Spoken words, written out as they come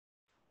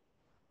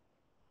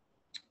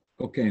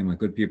Okay, my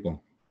good people,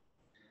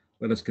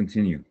 let us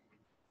continue.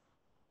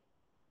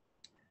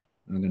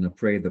 I'm going to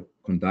pray the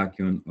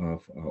Kondakion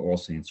of All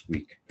Saints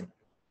Week.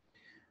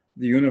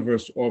 The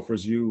universe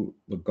offers you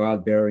the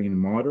God-bearing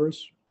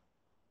martyrs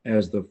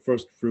as the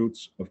first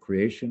fruits of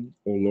creation,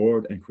 O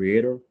Lord and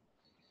Creator.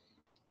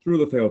 Through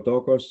the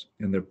Theotokos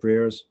and their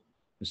prayers,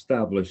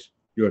 establish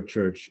your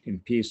church in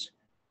peace.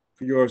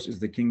 For yours is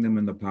the kingdom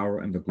and the power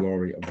and the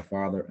glory of the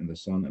Father and the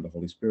Son and the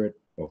Holy Spirit,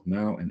 both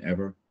now and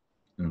ever,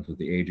 and unto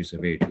the ages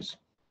of ages.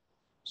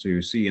 So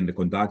you see in the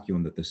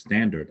Kondakion that the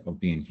standard of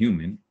being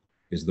human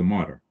is the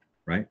martyr,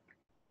 right?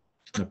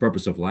 The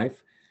purpose of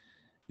life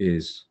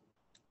is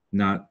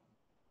not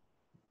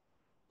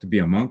to be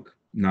a monk,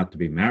 not to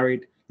be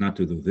married, not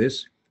to do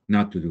this,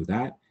 not to do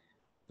that.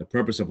 The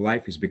purpose of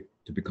life is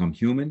to become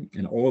human,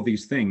 and all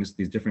these things,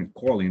 these different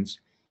callings,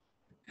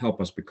 help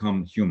us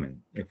become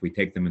human if we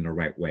take them in the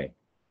right way,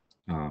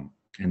 and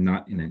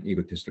not in an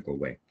egotistical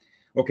way.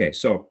 Okay,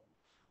 so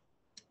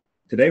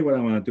today what I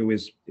want to do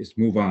is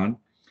move on,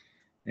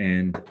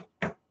 and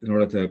in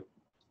order to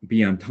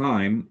be on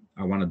time,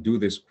 I want to do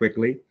this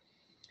quickly.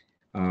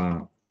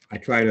 I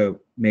try to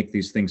make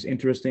these things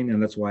interesting,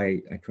 and that's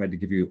why I tried to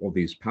give you all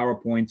these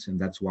PowerPoints, and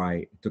that's why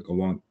it took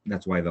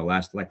that's why the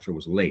last lecture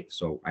was late.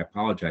 So I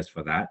apologize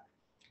for that.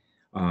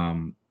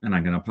 And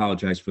I'm going to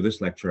apologize for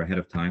this lecture ahead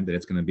of time, that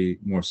it's going to be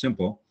more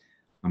simple.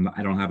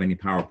 I don't have any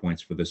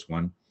PowerPoints for this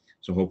one,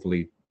 so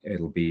hopefully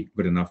it'll be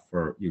good enough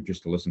for you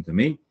just to listen to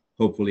me.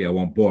 Hopefully I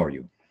won't bore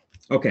you.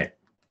 Okay,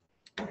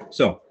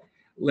 so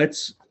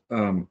let's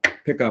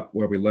pick up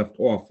where we left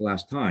off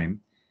last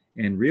time,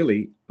 and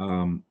really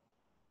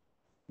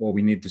what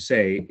we need to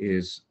say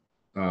is,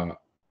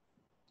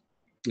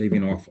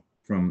 leaving off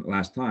from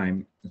last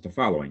time, is the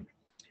following.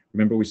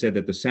 Remember, we said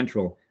that the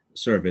central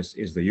service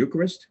is the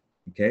Eucharist.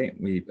 Okay,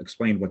 we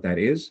explained what that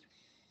is.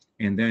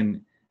 And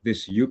then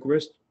this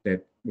Eucharist,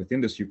 that within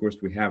this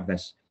Eucharist, we have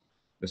this,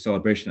 the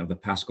celebration of the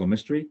Paschal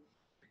Mystery.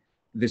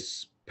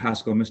 This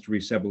Paschal Mystery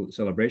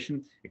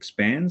celebration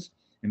expands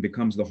and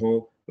becomes the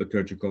whole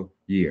liturgical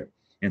year.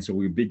 And so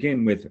we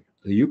begin with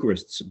the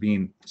Eucharists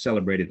being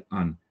celebrated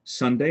on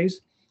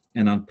Sundays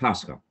and on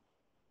Pascha.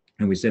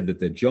 And we said that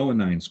the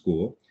Johannine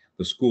school,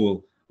 the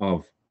school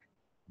of,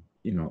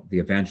 the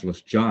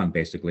evangelist John,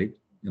 basically,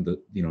 and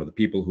the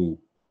people who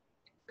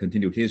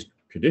continued his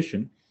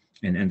tradition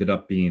and ended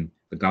up being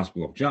the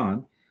Gospel of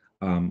John,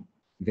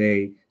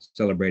 they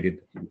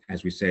celebrated,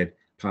 as we said,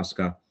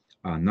 Pascha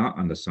not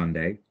on the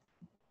Sunday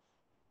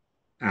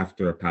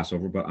after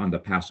Passover, but on the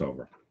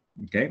Passover.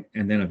 Okay,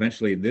 and then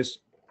eventually this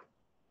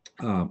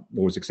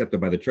was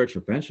accepted by the church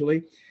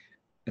eventually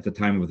at the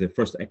time of the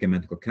First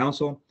Ecumenical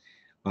Council,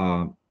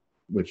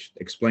 which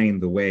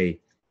explained the way,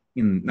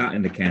 not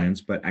in the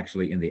canons, but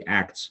actually in the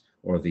Acts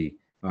or the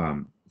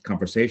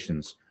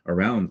conversations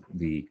around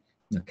the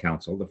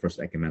council, the First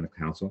Ecumenical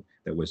Council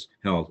that was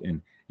held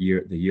in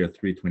the year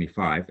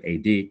 325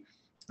 AD,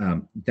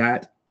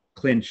 that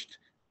clinched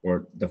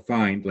or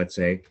defined, let's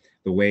say,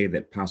 the way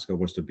that Pascha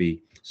was to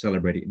be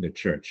celebrated in the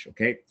church.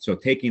 Okay, so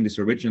taking this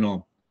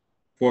original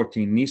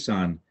 14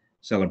 Nisan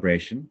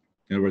celebration,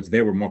 in other words,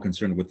 they were more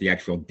concerned with the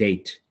actual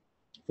date,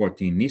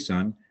 14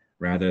 Nisan,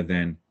 rather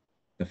than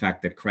the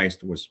fact that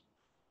Christ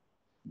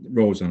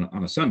rose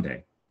on a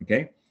Sunday.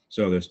 Okay,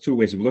 so there's two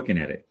ways of looking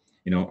at it.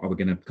 Are we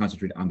going to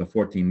concentrate on the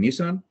 14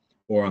 Nisan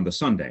or on the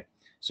Sunday?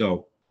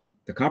 So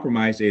the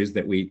compromise is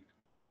that we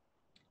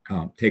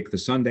take the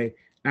Sunday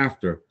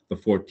after the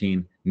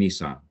 14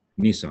 Nisan,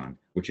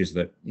 which is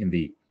in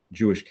the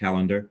Jewish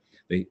calendar,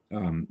 the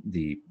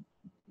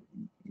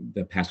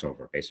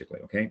Passover, basically.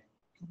 Okay.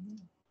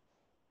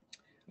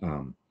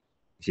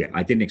 Yeah,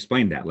 I didn't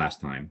explain that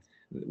last time.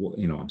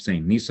 I'm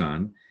saying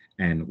Nisan,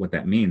 and what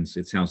that means,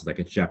 it sounds like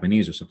it's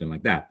Japanese or something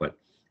like that, but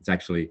it's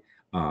actually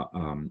a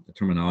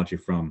terminology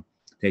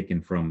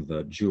taken from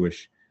the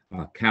Jewish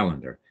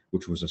calendar,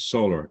 which was a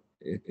solar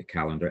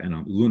calendar and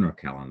a lunar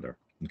calendar,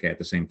 okay, at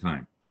the same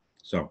time.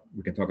 So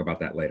we can talk about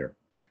that later.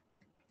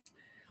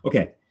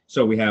 Okay,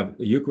 so we have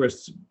the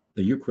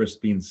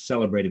Eucharist being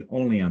celebrated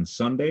only on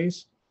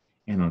Sundays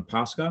and on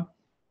Pascha,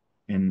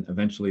 and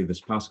eventually this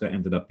Pascha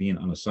ended up being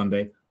on a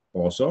Sunday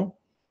also.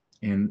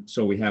 And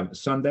so we have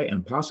Sunday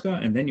and Pascha,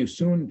 and then you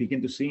soon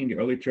begin to see in the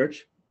early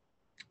church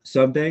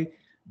Sunday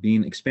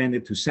being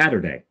expanded to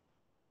Saturday.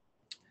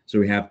 So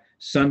we have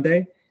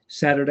Sunday,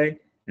 Saturday,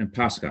 and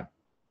Pascha.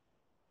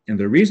 And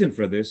the reason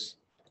for this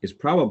is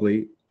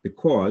probably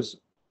because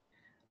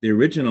the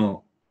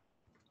original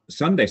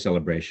Sunday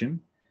celebration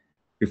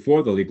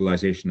before the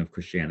legalization of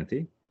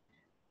Christianity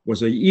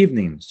was an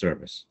evening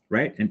service,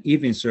 right? An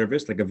evening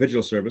service, like a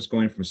vigil service,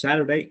 going from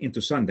Saturday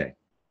into Sunday,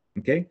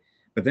 okay?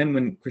 But then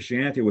when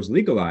Christianity was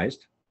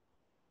legalized,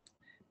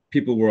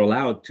 people were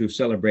allowed to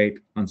celebrate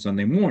on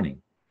Sunday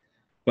morning.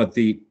 But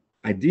the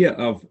idea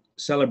of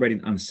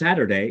celebrating on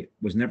Saturday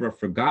was never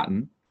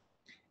forgotten,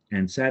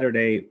 and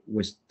Saturday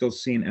was still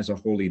seen as a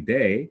holy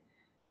day,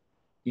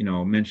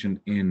 mentioned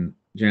in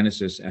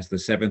Genesis as the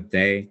seventh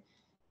day,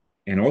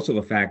 and also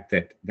the fact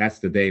that that's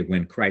the day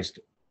when Christ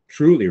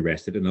truly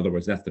rested. In other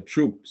words, that's the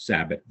true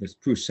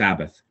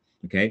Sabbath,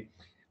 okay,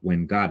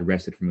 when God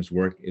rested from his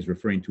work, is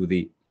referring to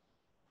the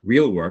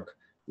real work,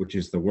 which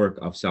is the work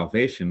of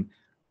salvation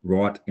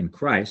wrought in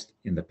Christ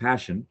in the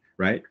Passion,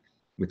 right?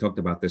 We talked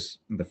about this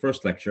in the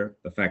first lecture,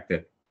 the fact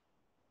that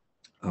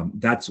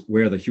that's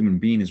where the human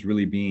being is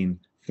really being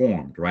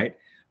formed, right?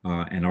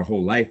 And our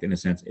whole life, in a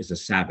sense, is a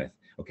Sabbath,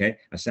 okay?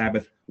 A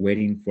Sabbath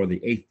waiting for the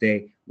eighth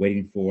day,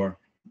 waiting for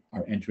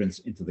our entrance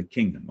into the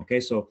kingdom, okay?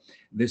 So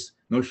this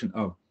notion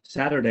of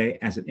Saturday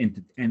as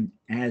an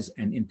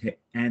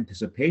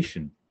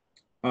anticipation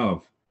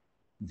of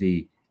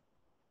the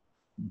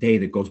day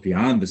that goes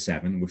beyond the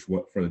seven, which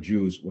for the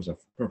Jews was a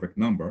perfect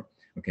number,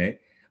 okay,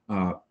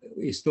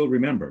 is still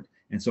remembered.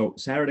 And so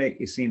Saturday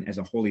is seen as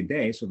a holy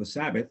day. So the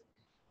Sabbath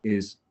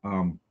is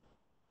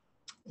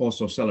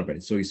also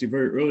celebrated. So you see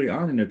very early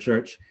on in the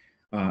church,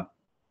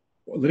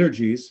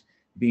 liturgies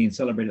being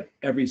celebrated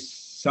every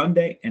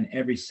Sunday and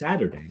every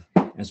Saturday,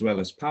 as well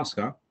as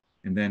Pascha.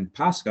 And then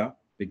Pascha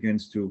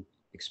begins to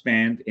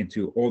expand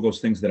into all those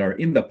things that are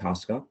in the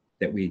Pascha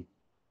that we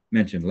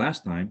mentioned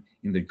last time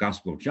in the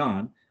Gospel of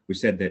John. We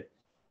said that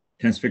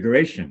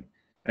Transfiguration,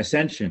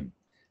 Ascension,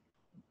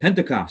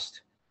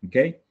 Pentecost,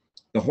 okay,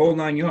 the whole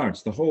 9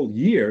 yards, the whole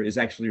year is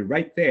actually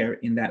right there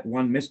in that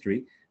one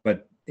mystery,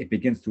 but it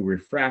begins to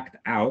refract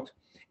out,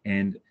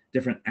 and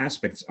different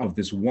aspects of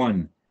this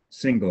one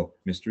single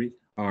mystery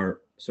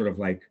are sort of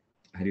like,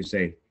 how do you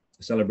say,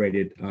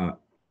 celebrated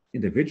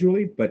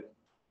individually, but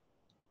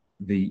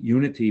the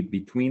unity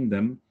between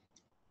them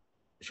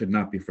should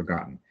not be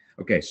forgotten.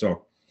 Okay,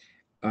 so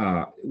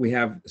we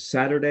have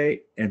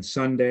Saturday and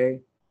Sunday,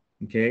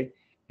 okay?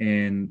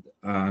 And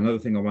another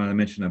thing I want to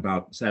mention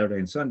about Saturday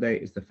and Sunday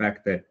is the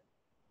fact that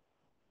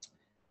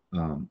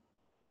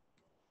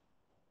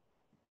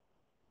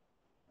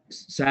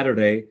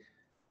Saturday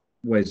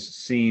was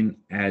seen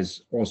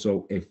as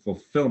also a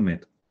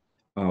fulfillment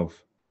of,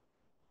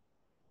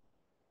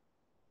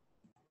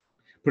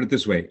 put it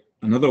this way,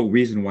 another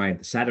reason why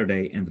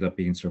Saturday ended up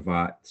being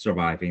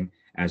surviving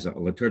as a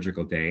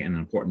liturgical day, an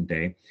important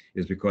day,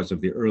 is because of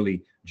the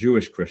early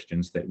Jewish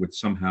Christians that would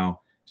somehow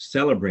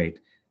celebrate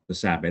the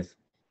Sabbath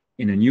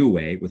in a new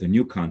way, with a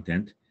new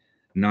content,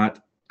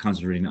 not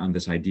concentrating on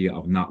this idea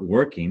of not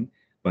working,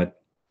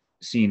 but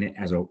seeing it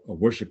as a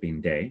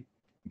worshiping day,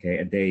 okay,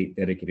 a day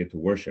dedicated to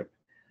worship.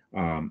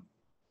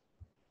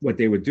 What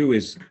they would do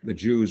is the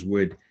Jews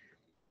would,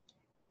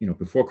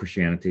 before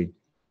Christianity,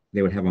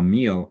 they would have a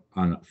meal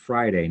on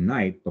Friday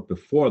night, but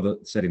before the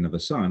setting of the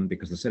sun,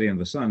 because the setting of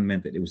the sun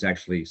meant that it was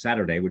actually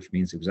Saturday, which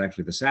means it was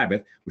actually the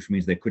Sabbath, which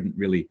means they couldn't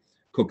really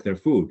cook their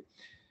food.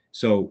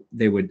 So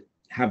they would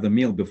have the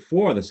meal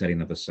before the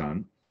setting of the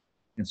sun.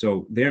 And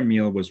so their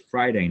meal was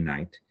Friday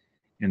night.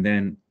 And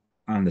then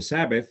on the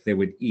Sabbath, they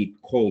would eat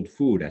cold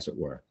food, as it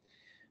were.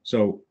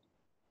 So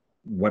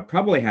what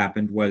probably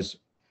happened was,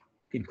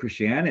 in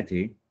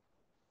Christianity,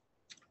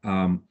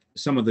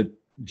 some of the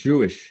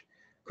Jewish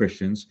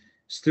Christians,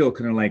 still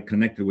kind of like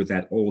connected with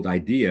that old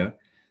idea,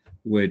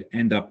 would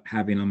end up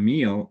having a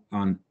meal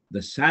on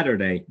the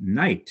Saturday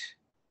night,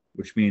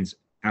 which means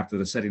after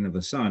the setting of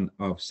the sun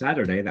of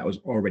Saturday, that was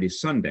already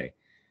Sunday.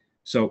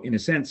 So in a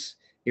sense,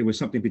 it was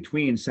something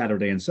between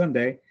Saturday and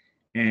Sunday.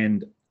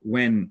 And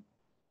when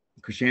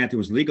Christianity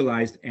was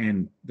legalized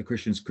and the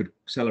Christians could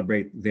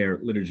celebrate their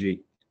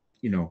liturgy,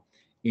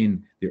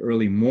 in the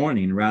early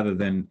morning, rather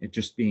than it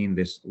just being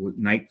this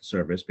night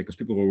service, because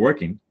people were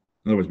working.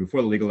 In other words,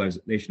 before the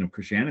legalization of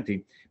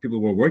Christianity, people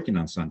were working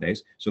on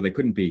Sundays, so they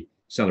couldn't be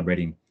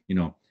celebrating,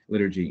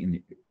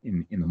 liturgy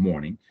in the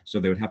morning. So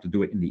they would have to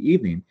do it in the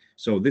evening.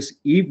 So this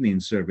evening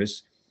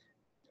service,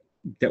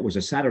 that was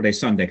a Saturday,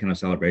 Sunday kind of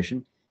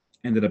celebration,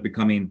 ended up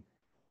becoming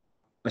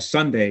a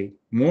Sunday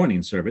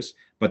morning service.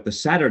 But the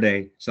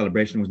Saturday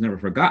celebration was never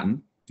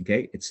forgotten.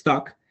 Okay, it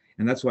stuck,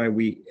 and that's why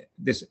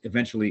this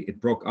eventually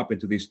it broke up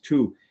into these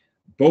two,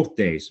 both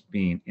days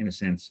being, in a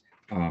sense,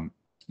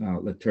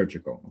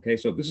 liturgical. Okay,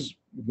 so this is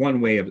one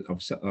way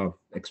of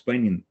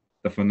explaining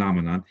the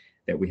phenomenon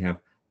that we have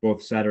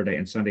both Saturday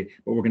and Sunday.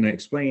 But we're going to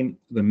explain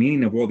the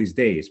meaning of all these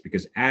days,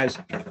 because as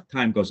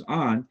time goes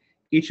on,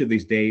 each of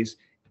these days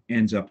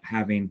ends up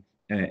having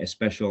a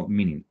special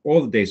meaning,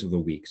 all the days of the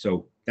week.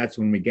 So that's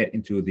when we get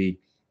into the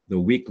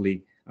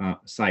weekly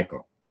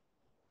cycle.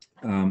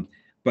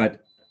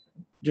 But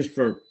just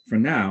for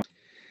now,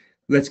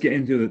 let's get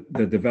into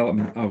the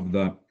development of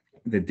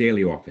the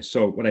daily office.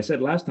 So what I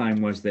said last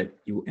time was that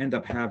you end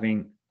up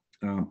having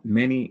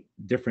many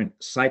different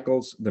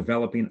cycles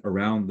developing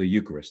around the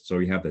Eucharist. So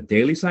you have the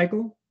daily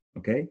cycle,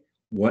 okay?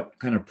 What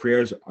kind of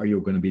prayers are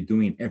you going to be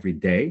doing every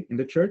day in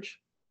the church?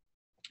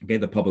 Okay,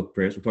 the public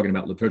prayers. We're talking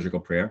about liturgical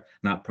prayer,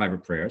 not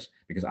private prayers,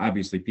 because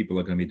obviously people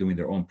are going to be doing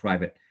their own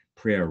private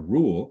prayer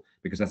rule,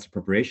 because that's a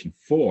preparation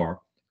for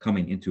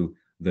coming into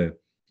the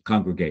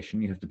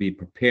congregation. You have to be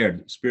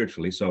prepared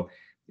spiritually. So,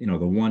 the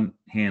one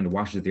hand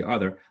washes the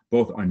other.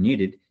 Both are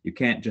needed. You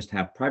can't just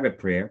have private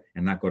prayer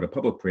and not go to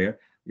public prayer.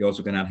 You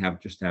also cannot have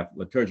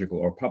liturgical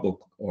or public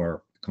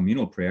or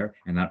communal prayer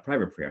and not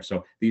private prayer.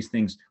 So these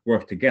things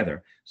work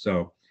together.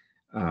 So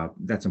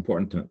that's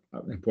important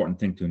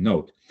thing to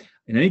note.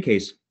 In any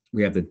case,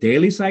 We have the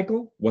daily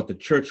cycle, what the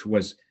church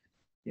was,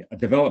 a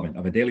development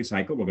of a daily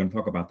cycle. We're going to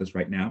talk about this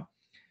right now.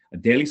 A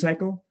daily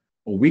cycle,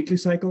 a weekly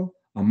cycle,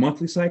 a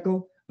monthly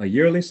cycle, a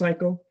yearly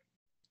cycle,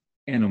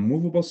 and a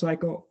movable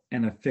cycle,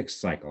 and a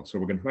fixed cycle. So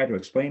we're going to try to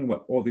explain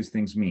what all these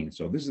things mean.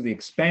 So this is the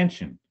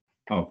expansion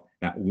of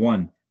that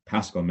one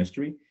Paschal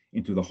mystery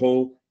into the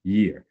whole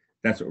year.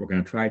 That's what we're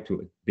going to try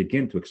to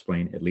begin to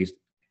explain, at least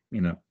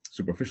in a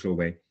superficial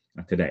way,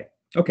 today.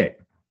 Okay.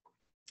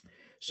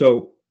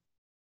 So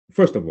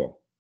first of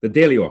all, the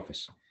daily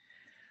office.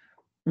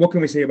 What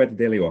can we say about the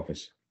daily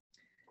office?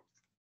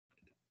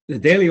 The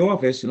daily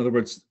office, in other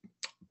words,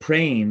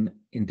 praying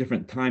in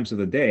different times of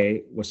the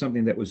day, was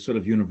something that was sort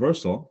of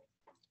universal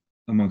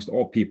amongst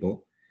all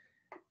people,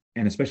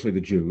 and especially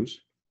the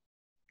Jews.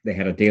 They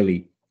had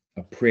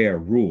a prayer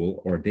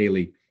rule or a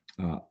daily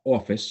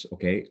office,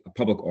 okay, a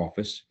public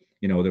office.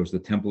 You know, there was the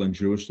temple in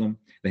Jerusalem.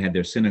 They had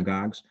their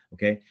synagogues,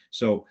 okay?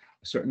 So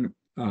certain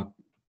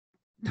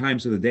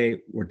times of the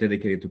day were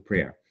dedicated to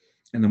prayer.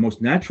 And the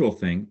most natural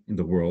thing in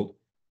the world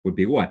would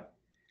be what?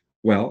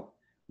 Well,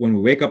 when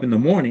we wake up in the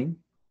morning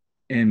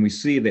and we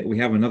see that we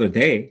have another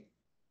day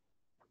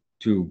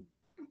to,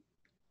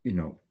 you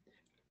know,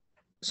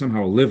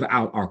 somehow live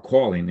out our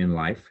calling in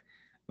life,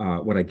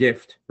 what a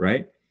gift,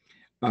 right?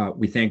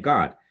 We thank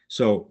God.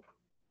 So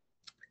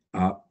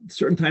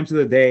certain times of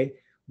the day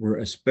were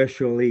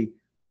especially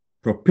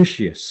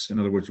propitious, in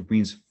other words, it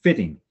means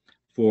fitting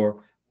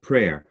for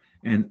prayer.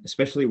 And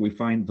especially we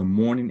find the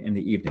morning and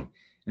the evening.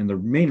 And the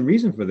main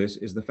reason for this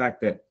is the fact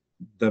that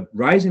the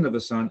rising of the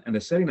sun and the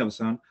setting of the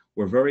sun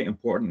were very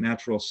important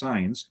natural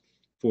signs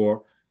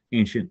for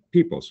ancient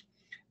peoples.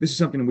 This is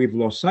something we've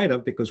lost sight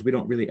of because we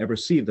don't really ever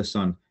see the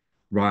sun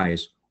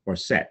rise or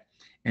set.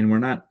 And we're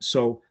not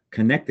so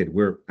connected.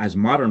 We're, as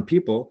modern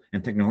people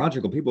and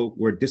technological people,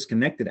 we're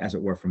disconnected, as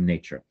it were, from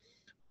nature.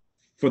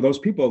 For those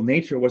people,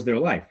 nature was their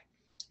life.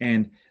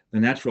 And the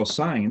natural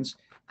signs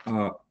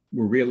were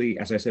really,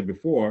 as I said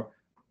before,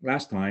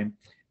 last time,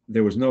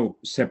 there was no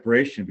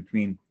separation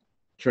between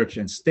church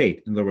and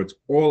state. In other words,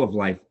 all of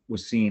life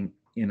was seen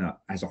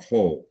as a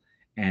whole,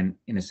 and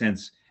in a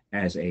sense,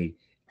 as a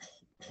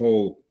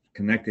whole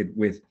connected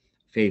with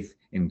faith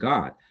in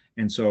God.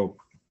 And so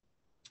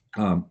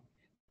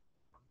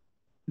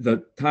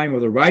the time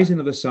of the rising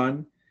of the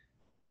sun,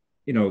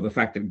 you know, the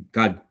fact that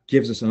God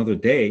gives us another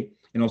day,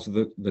 and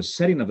also the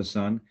setting of the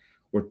sun,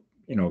 were,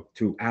 you know,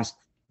 to ask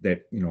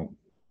that, you know,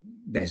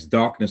 there's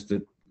darkness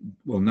that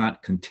will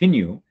not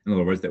continue. In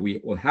other words, that we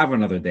will have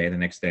another day the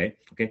next day.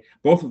 Okay,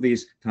 both of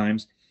these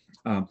times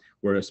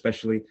were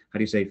especially, how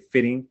do you say,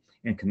 fitting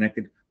and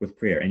connected with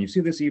prayer. And you see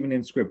this even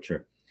in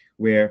Scripture,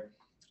 where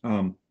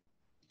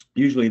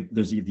usually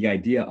there's the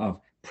idea of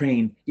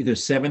praying either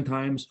 7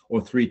 times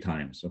or 3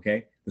 times.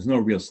 Okay, there's no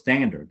real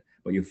standard,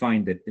 but you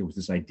find that there was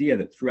this idea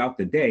that throughout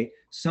the day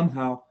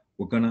somehow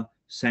we're going to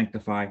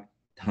sanctify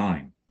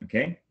time.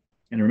 Okay.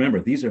 And remember,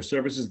 these are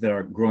services that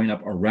are growing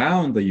up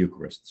around the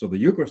Eucharist. So the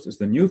Eucharist is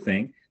the new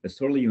thing that's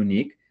totally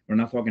unique. We're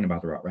not talking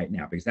about it right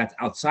now because that's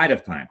outside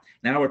of time.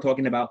 Now we're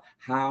talking about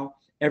how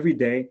every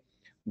day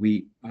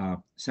we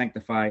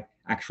sanctify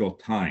actual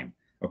time.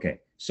 Okay,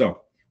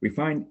 so we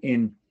find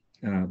in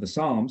the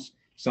Psalms,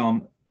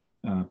 Psalm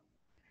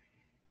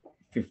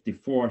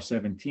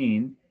 54:17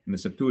 in the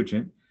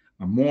Septuagint,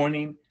 a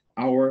morning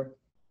hour,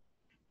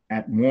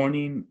 at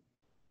morning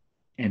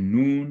and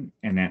noon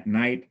and at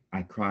night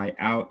I cry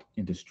out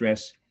in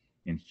distress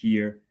and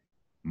hear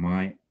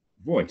my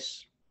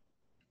voice.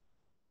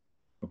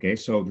 Okay,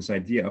 so this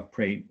idea of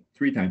praying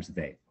 3 times a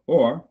day.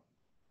 Or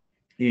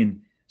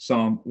in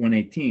Psalm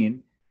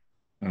 118,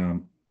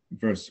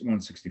 verse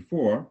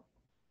 164,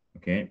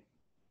 okay,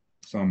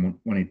 Psalm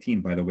 118,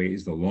 by the way,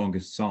 is the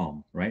longest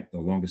psalm, right? The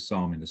longest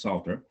psalm in the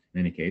Psalter, in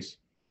any case.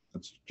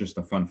 That's just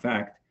a fun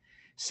fact.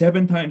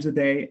 7 times a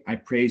day I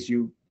praise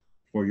you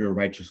for your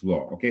righteous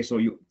law. Okay, so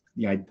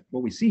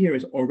what we see here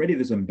is already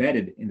this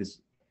embedded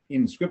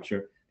in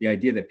Scripture, the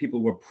idea that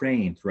people were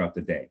praying throughout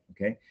the day.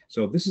 Okay,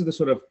 so this is the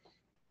sort of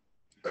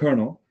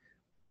kernel,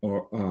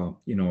 or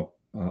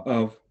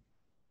of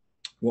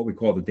what we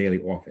call the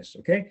daily office.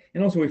 Okay,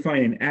 and also we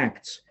find in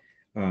Acts,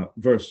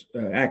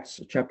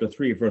 Acts chapter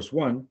 3, verse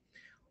 1,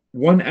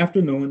 one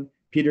afternoon,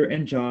 Peter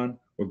and John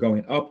were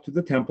going up to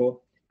the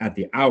temple at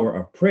the hour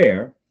of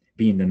prayer,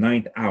 being the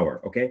 9th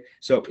hour. Okay,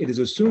 so it is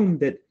assumed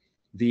that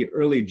the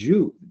early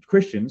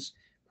Christians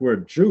who are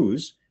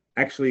Jews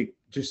actually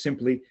just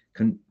simply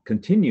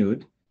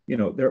continued. You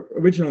know, their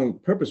original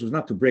purpose was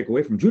not to break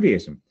away from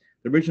Judaism.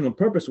 The original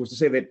purpose was to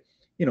say that,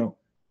 you know,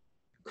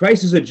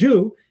 Christ is a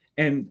Jew,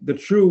 and the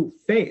true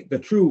faith, the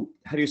true,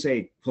 how do you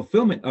say,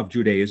 fulfillment of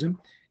Judaism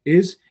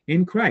is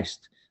in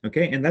Christ.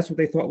 Okay, and that's what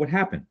they thought would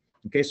happen.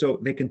 Okay, so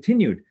they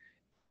continued.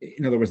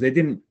 In other words, they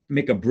didn't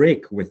make a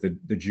break with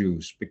the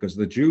Jews, because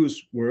the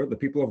Jews were the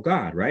people of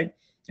God, right?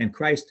 And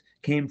Christ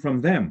came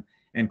from them,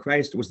 and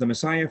Christ was the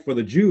Messiah for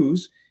the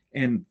Jews,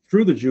 and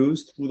through the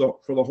Jews,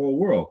 for the whole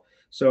world.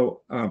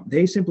 So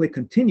they simply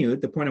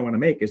continued. The point I want to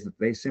make is that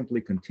they simply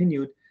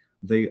continued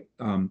the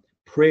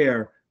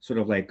prayer, sort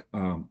of like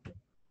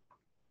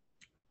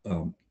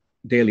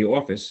daily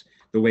office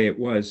the way it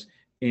was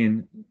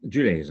in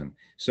Judaism.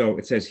 So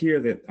it says here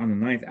that on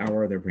the 9th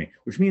hour they're praying,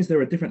 which means there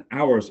are different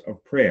hours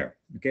of prayer.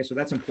 Okay, so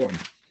that's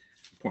important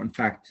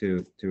fact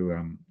to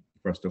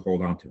for us to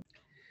hold on to.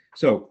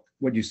 So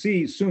what you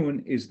see soon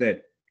is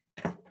that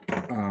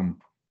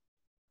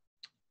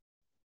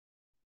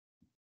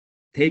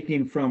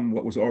taking from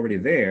what was already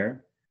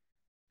there,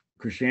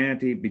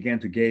 Christianity began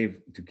to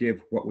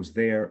give what was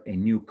there a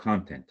new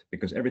content,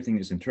 because everything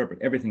is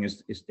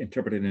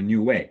interpreted in a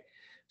new way.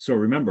 So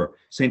remember,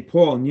 St.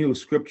 Paul knew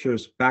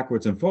scriptures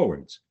backwards and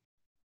forwards.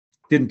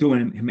 Didn't do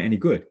him any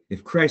good.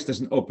 If Christ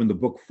doesn't open the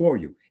book for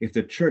you, if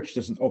the church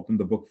doesn't open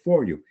the book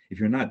for you, if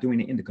you're not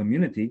doing it in the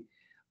community,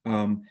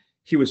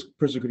 he was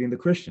persecuting the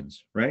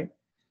Christians, right?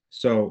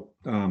 So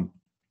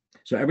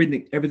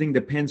everything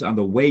depends on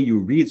the way you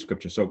read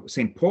scripture. So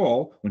St.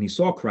 Paul, when he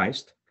saw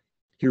Christ,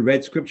 he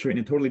read scripture in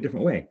a totally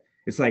different way.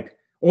 It's like,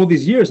 all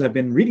these years I've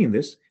been reading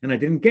this and I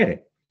didn't get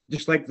it.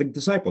 Just like the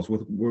disciples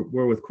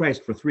were with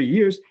Christ for 3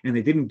 years and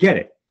they didn't get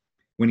it.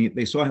 When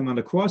they saw him on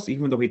the cross,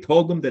 even though he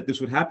told them that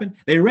this would happen,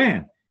 they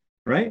ran,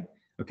 right?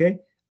 Okay.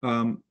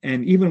 And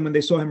even when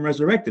they saw him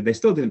resurrected, they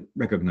still didn't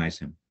recognize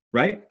him,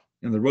 right?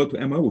 On the road to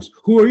Emmaus.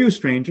 Who are you,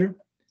 stranger?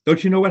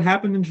 Don't you know what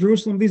happened in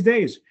Jerusalem these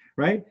days,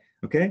 right?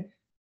 Okay.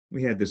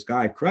 We had this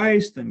guy,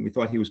 Christ, and we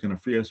thought he was going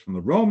to free us from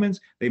the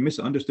Romans. They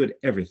misunderstood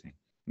everything.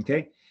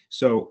 Okay.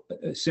 So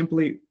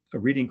simply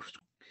reading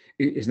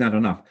is not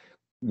enough.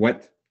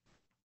 What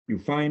you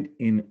find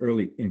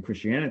in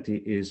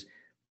Christianity is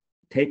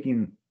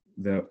taking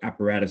the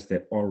apparatus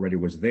that already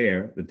was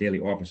there, the daily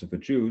office of the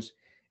Jews,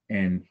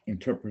 and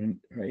interpreting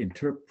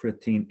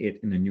it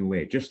in a new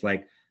way, just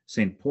like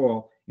St.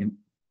 Paul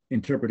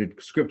interpreted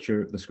the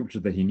scripture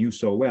that he knew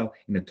so well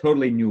in a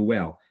totally new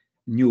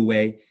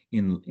way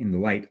in the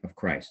light of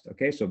Christ.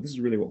 Okay, so this is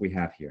really what we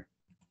have here.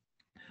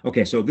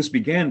 Okay, so this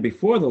began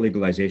before the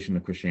legalization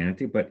of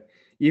Christianity, but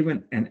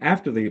even and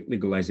after the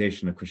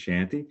legalization of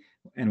Christianity,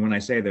 and when I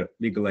say the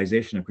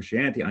legalization of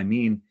Christianity, I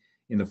mean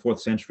in the 4th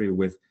century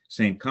with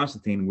Saint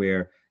Constantine,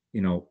 where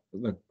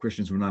the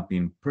Christians were not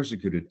being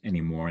persecuted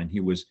anymore, and he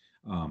was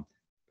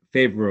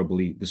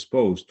favorably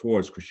disposed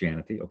towards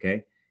Christianity.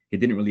 Okay, he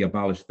didn't really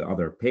abolish the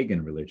other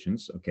pagan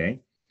religions. Okay,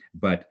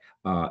 but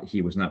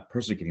he was not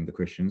persecuting the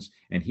Christians,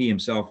 and he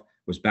himself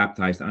was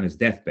baptized on his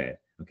deathbed.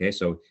 Okay,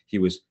 so he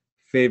was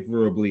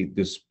favorably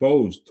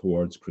disposed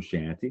towards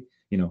Christianity.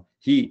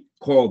 He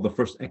called the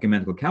First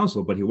Ecumenical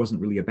Council, but he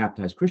wasn't really a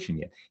baptized Christian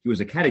yet. He was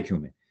a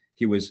catechumen.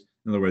 He was,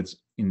 in other words,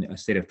 in a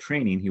state of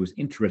training. He was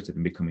interested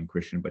in becoming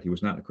Christian, but he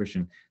was not a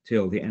Christian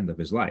till the end of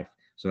his life.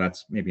 So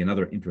that's maybe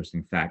another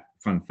interesting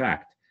fun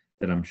fact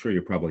that I'm sure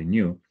you probably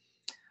knew.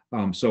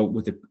 So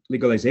with the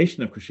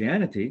legalization of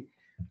Christianity,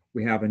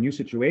 we have a new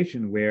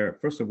situation where,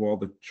 first of all,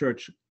 the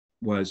church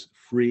was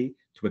free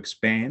to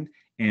expand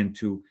and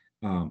to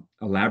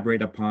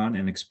elaborate upon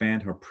and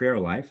expand her prayer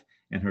life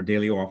and her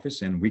daily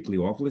office and weekly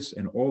office,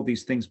 and all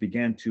these things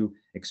began to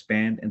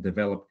expand and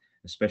develop,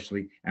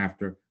 especially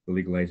after the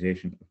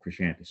legalization of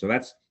Christianity. So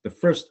that's the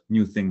first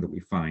new thing that we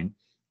find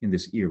in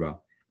this era,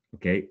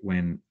 okay,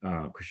 when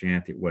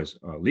Christianity was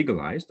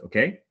legalized,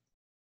 okay?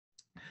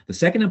 The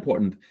second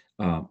important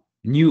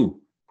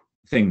new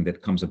thing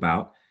that comes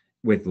about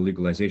with the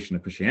legalization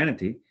of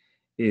Christianity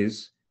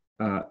is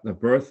the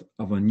birth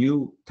of a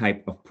new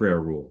type of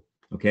prayer rule,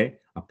 okay?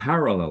 A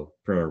parallel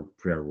prayer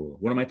rule.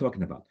 What am I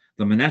talking about?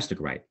 The monastic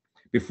rite.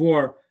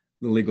 Before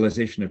the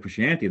legalization of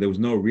Christianity, there was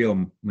no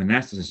real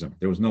monasticism.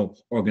 There was no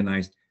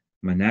organized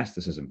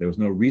monasticism. There was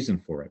no reason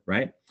for it,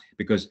 right?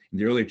 Because in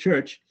the early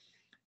church,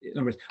 in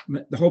other words,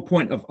 the whole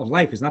point of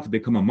life is not to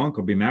become a monk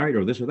or be married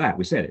or this or that.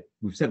 We said it.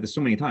 We've said this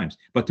so many times,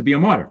 but to be a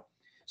martyr.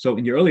 So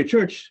in the early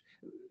church,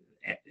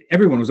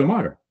 everyone was a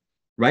martyr,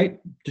 right?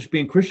 Just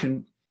being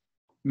Christian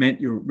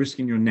meant you're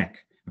risking your neck,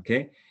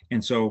 okay?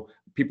 And so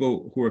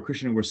people who were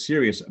Christian were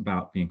serious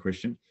about being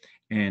Christian,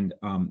 and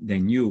they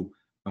knew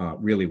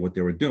really what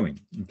they were doing,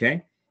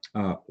 okay?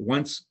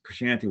 Once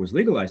Christianity was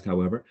legalized,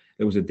 however,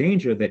 there was a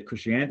danger that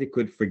Christianity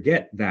could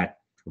forget that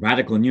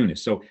radical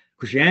newness. So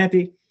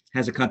Christianity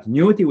has a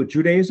continuity with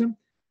Judaism,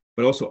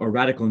 but also a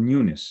radical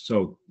newness.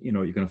 So, you're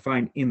going to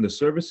find in the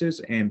services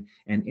and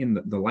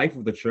in the life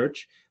of the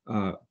church,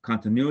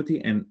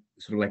 continuity and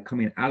sort of like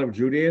coming out of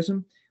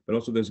Judaism, but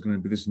also there's going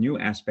to be this new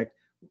aspect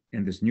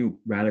and this new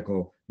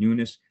radical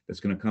newness that's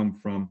going to come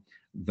from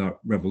the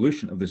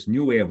revolution of this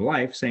new way of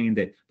life, saying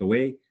that the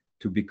way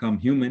to become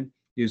human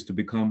is to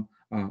become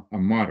a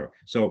martyr.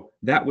 So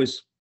that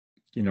was,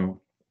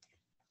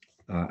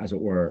 as it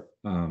were,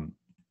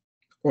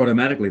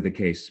 automatically the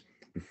case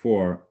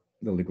before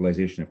the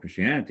legalization of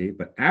Christianity.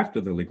 But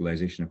after the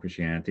legalization of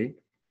Christianity,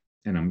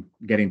 and I'm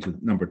getting to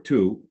number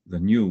two,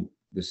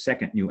 the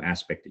second new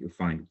aspect that you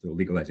find with the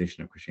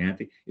legalization of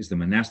Christianity is the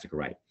monastic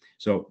rite.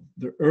 So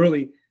the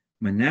early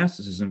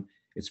monasticism,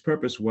 its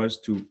purpose was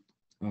to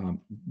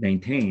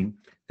maintain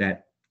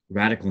that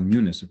radical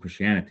newness of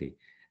Christianity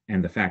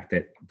and the fact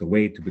that the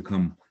way to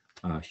become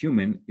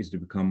human is to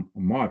become a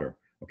martyr.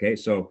 Okay,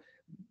 so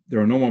there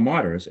are no more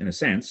martyrs in a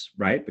sense,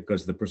 right?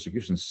 Because the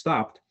persecution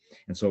stopped.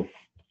 And so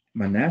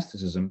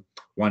monasticism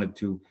wanted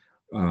to,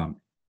 how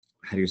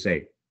do you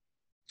say,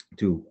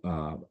 to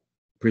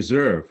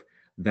preserve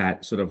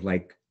that sort of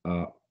like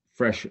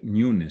fresh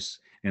newness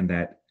and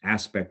that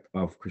aspect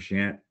of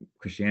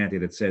Christianity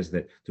that says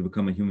that to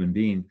become a human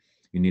being,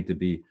 you need to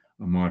be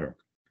a martyr.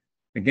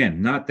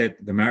 Again, not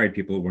that the married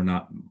people were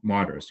not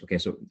martyrs. Okay,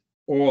 so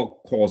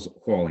all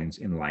callings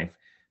in life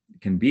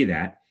can be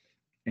that,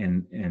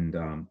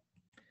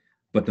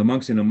 but the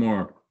monks in a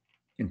more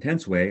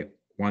intense way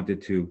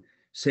wanted to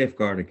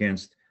safeguard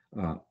against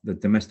the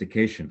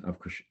domestication of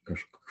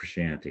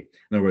Christianity.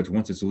 In other words,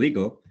 once it's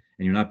legal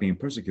and you're not being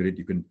persecuted,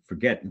 you can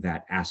forget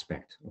that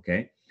aspect,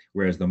 okay?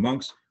 Whereas the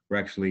monks were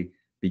actually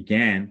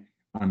began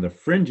on the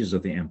fringes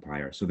of the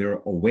empire. So they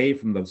were away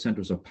from the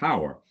centers of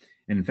power.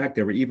 And in fact,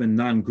 they were even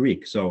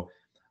non-Greek. So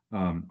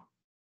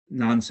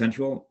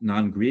non-central,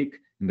 non-Greek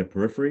in the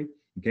periphery,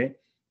 okay?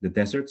 The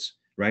deserts,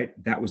 right?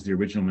 That was the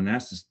original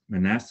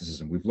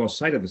monasticism. We've lost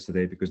sight of this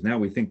today because now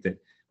we think that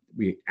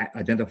we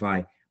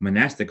identify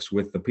monastics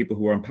with the people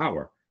who are in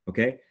power,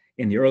 okay?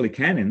 In the early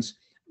canons,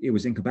 it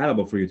was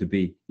incompatible for you to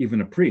be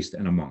even a priest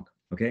and a monk,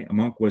 okay? A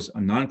monk was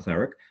a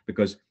non-cleric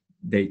because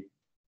they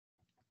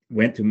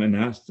went to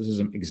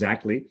monasticism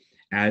exactly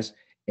as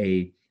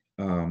a,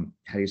 how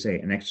do you say,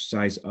 an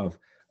exercise of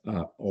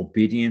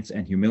obedience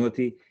and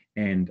humility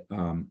and,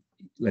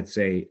 let's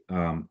say,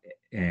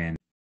 and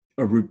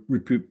a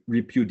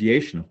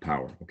repudiation of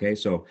power, okay?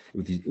 So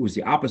it was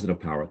the opposite of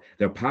power.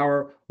 Their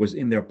power was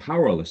in their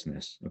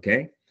powerlessness,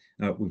 okay?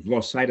 We've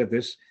lost sight of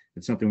this.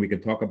 It's something we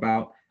could talk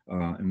about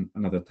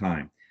another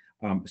time.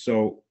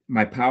 So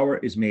my power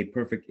is made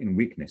perfect in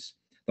weakness,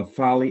 the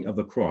folly of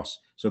the cross.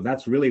 So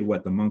that's really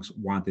what the monks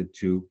wanted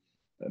to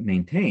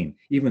maintain,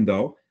 even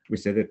though we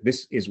said that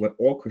this is what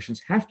all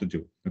Christians have to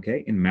do,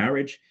 okay? In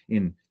marriage,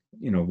 in,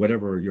 you know,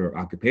 whatever your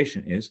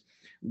occupation is,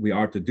 we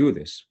are to do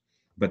this.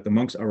 But the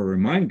monks are a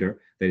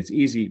reminder that it's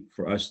easy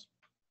for us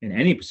in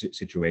any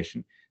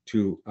situation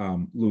to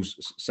lose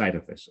sight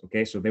of this,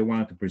 okay? So they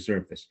wanted to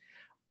preserve this.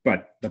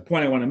 But the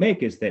point I want to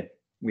make is that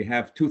we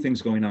have two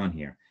things going on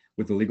here.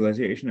 With the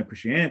legalization of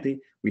Christianity,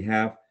 we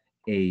have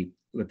a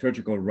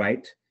liturgical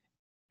rite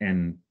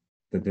and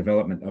the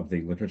development of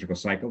the liturgical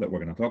cycle that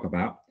we're going to talk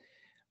about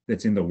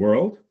that's in the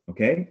world,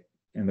 okay?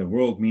 And the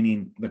world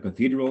meaning the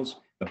cathedrals,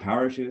 the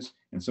parishes,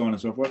 and so on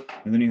and so forth.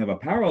 And then you have a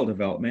parallel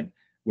development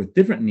with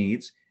different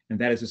needs, and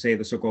that is to say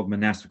the so-called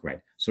monastic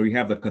rite. So you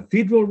have the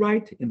cathedral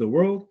rite in the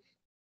world,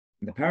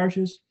 in the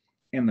parishes,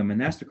 and the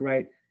monastic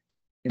rite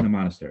in the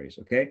monasteries,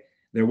 okay?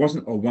 There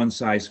wasn't a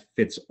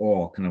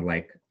one-size-fits-all kind of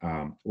like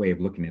way of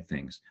looking at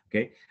things,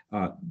 okay?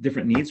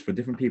 Different needs for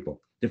different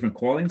people, different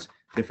callings,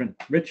 different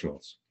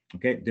rituals,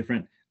 okay?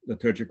 Different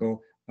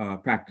liturgical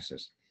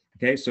practices,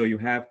 okay? So you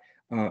have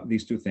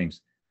these two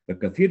things, the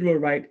cathedral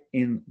rite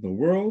in the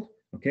world,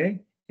 okay?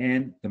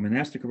 And the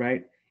monastic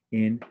rite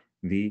in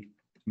the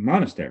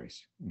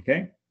monasteries,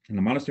 okay? And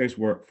the monasteries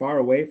were far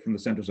away from the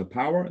centers of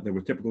power. They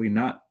were typically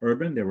not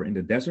urban. They were in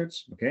the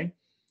deserts, okay?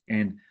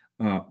 And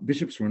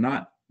bishops were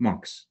not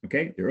monks,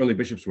 okay? The early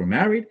bishops were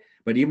married,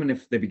 but even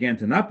if they began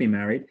to not be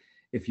married,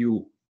 if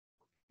you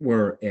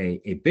were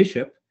a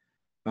bishop,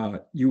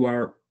 you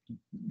are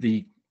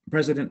the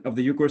president of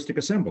the Eucharistic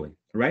Assembly,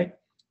 right?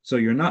 So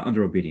you're not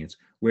under obedience,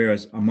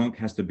 whereas a monk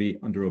has to be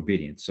under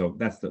obedience. So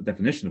that's the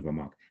definition of a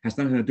monk. It has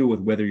nothing to do with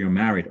whether you're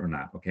married or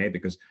not, okay?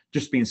 Because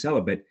just being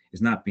celibate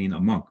is not being a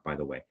monk, by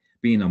the way.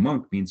 Being a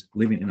monk means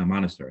living in a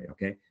monastery,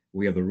 okay?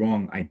 We have the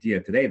wrong idea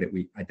today that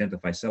we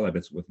identify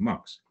celibates with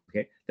monks,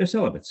 okay? They're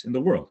celibates in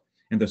the world,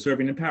 and they're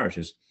serving in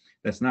parishes.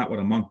 That's not what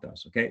a monk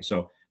does, okay?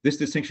 So this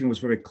distinction was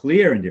very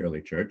clear in the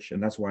early church,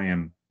 and that's why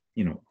I'm,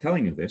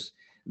 telling you this,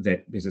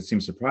 because it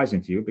seems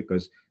surprising to you,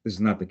 because this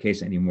is not the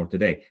case anymore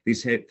today.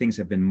 These things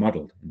have been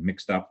muddled and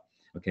mixed up,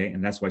 okay?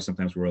 And that's why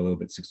sometimes we're a little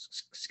bit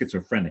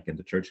schizophrenic in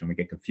the church and we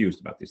get confused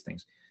about these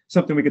things.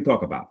 Something we could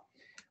talk about.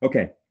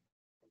 Okay.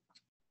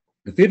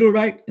 Cathedral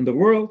rite in the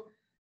world,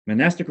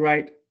 monastic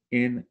rite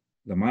in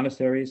the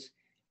monasteries,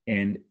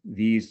 and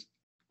these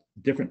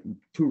different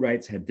two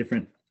rites had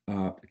different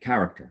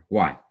character.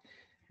 Why?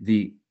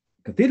 The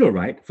cathedral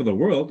rite for the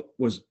world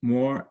was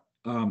more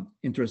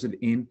interested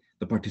in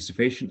the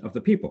participation of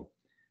the people.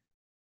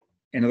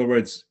 In other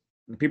words,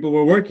 the people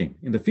were working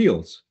in the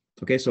fields.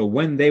 Okay, so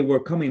when they were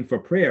coming for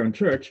prayer in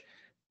church,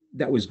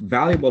 that was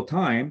valuable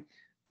time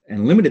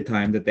and limited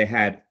time that they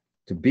had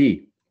to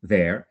be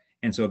there.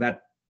 And so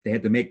that they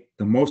had to make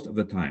the most of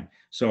the time.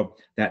 So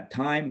that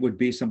time would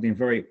be something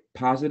very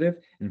positive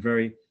and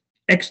very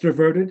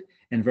extroverted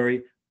and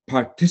very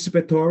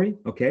participatory,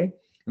 okay?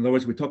 In other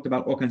words, we talked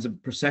about all kinds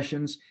of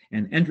processions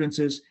and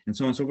entrances and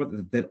so on and so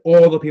forth, that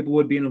all the people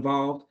would be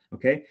involved,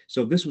 okay?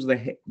 So this was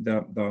the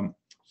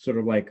sort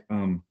of like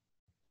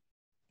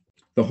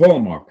the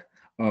hallmark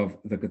of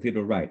the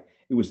cathedral rite.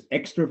 It was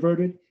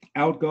extroverted,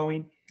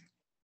 outgoing,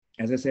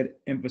 as I said,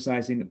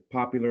 emphasizing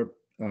popular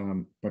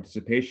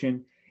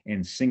participation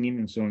and singing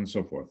and so on and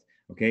so forth,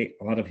 okay?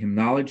 A lot of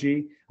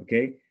hymnology,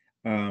 okay?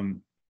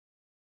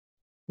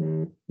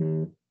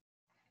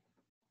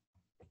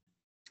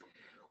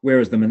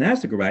 Whereas the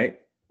monastic rite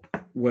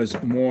was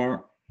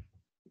more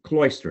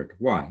cloistered.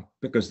 Why?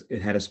 Because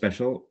it had a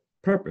special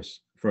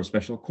purpose, for a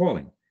special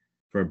calling,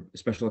 for a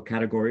special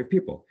category of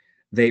people.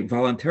 They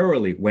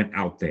voluntarily went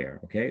out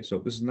there. Okay, so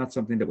this is not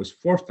something that was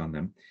forced on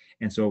them.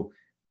 And so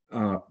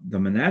the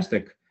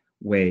monastic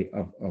way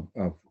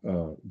of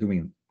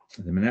doing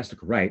the monastic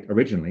rite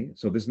originally,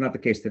 so this is not the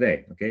case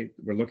today. Okay,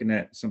 we're looking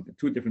at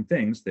two different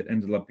things that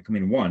ended up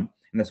becoming one,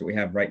 and that's what we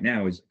have right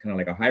now, is kind of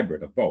like a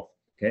hybrid of both.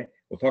 Okay,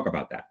 we'll talk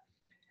about that.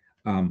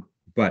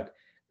 But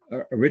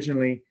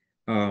originally,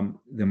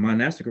 the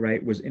monastic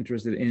rite was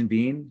interested in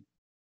being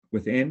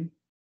within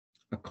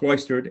a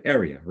cloistered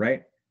area,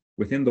 right?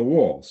 Within the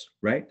walls,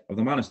 right, of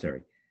the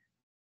monastery.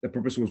 The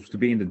purpose was to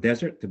be in the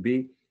desert, to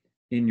be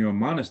in your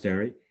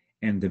monastery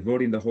and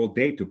devoting the whole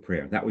day to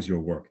prayer. That was your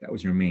work. That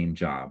was your main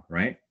job,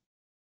 right?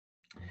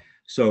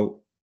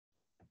 So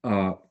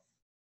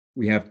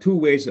we have two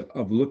ways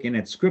of looking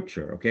at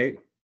scripture, okay?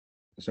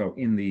 So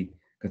in the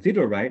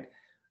cathedral rite,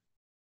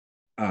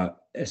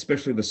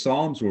 especially the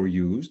Psalms were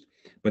used,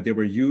 but they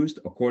were used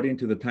according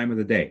to the time of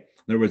the day.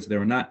 In other words, they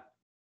were not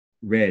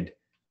read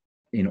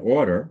in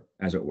order,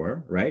 as it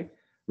were, right?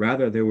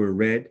 Rather, they were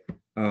read,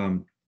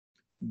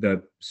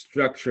 the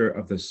structure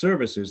of the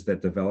services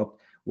that developed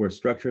were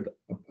structured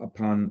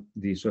upon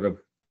the sort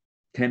of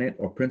tenet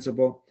or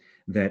principle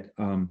that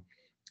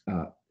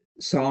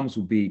Psalms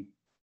would be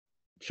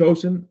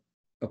chosen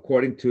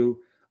according to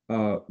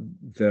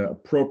the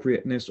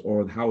appropriateness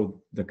or how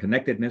the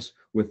connectedness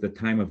with the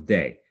time of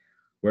day.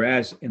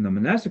 Whereas in the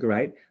monastic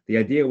rite, the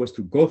idea was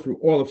to go through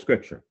all of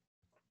Scripture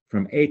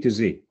from A to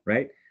Z,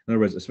 right? In other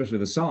words, especially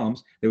the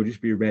Psalms, they would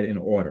just be read in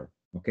order,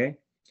 okay?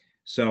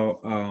 So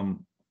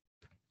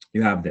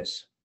you have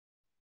this,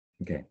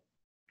 okay?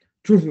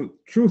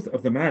 Truth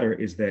of the matter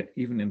is that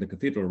even in the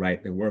cathedral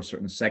rite, there were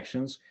certain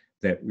sections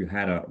that we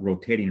had a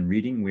rotating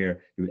reading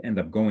where you would end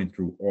up going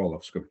through all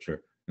of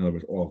Scripture, in other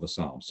words, all of the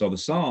Psalms. So the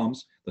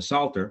Psalms, the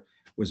Psalter,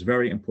 was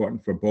very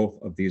important for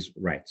both of these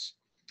rites.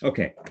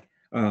 Okay,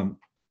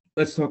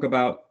 let's talk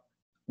about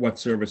what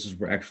services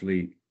were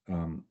actually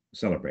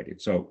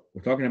celebrated. So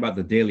we're talking about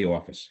the daily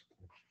office.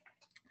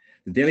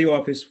 The daily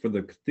office for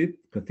the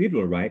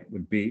cathedral rite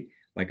would be,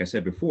 like I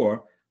said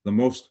before, the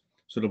most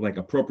sort of like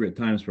appropriate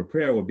times for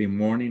prayer would be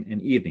morning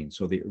and evening.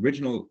 So the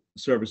original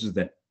services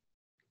that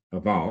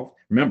evolved,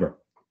 remember,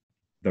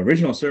 the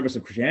original service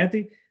of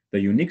Christianity, the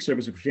unique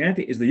service of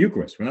Christianity is the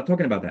Eucharist. We're not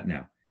talking about that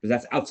now because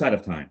that's outside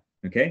of time,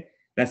 okay?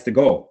 That's the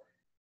goal.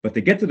 But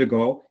to get to the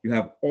goal, you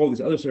have all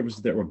these other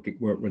services that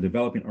were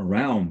developing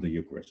around the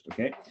Eucharist,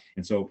 okay?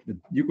 And so the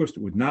Eucharist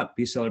would not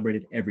be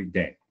celebrated every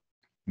day.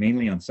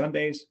 Mainly on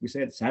Sundays, we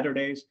said,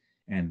 Saturdays,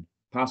 and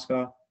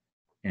Pascha,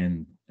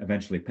 and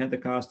eventually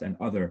Pentecost and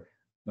other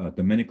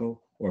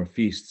Dominical or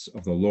feasts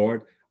of the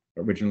Lord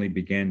originally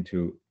began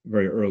to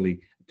very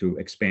early to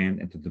expand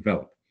and to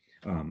develop.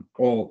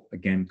 All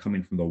again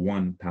coming from the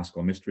one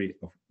Paschal mystery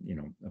of,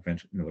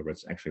 eventually, in other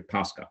words, actually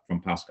Pascha,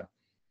 from Pascha.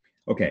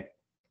 Okay.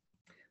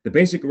 The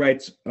basic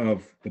rites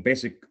of the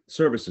basic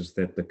services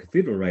that the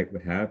cathedral rite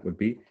would have would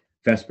be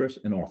Vespers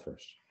and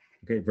Orthros.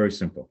 Okay, very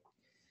simple.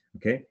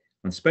 Okay,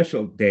 on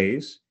special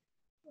days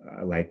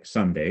like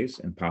Sundays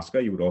and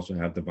Pascha, you would also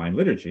have Divine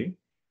Liturgy,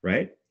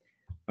 right?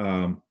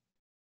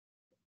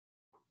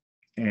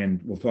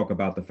 And we'll talk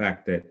about the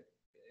fact that,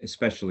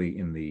 especially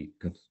in the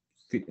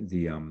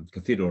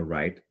cathedral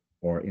rite,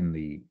 or in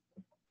the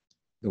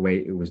way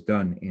it was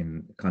done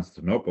in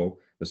Constantinople,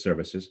 the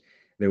services,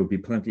 there would be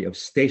plenty of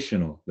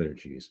stational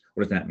liturgies.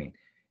 What does that mean?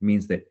 It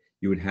means that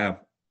you would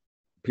have,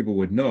 people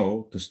would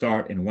know to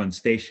start in one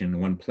station,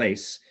 one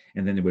place,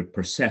 and then they would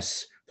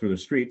process through the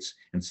streets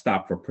and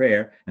stop for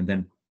prayer, and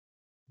then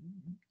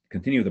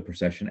continue the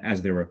procession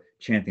as they were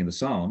chanting the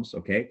Psalms,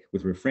 okay,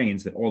 with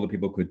refrains that all the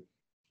people could,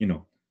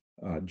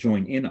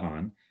 join in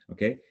on,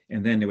 okay,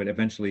 and then they would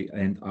eventually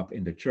end up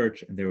in the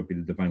church, and there would be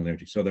the Divine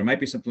Liturgy. So there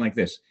might be something like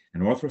this: an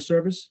Orthros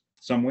service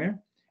somewhere,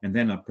 and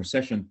then a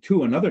procession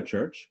to another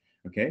church,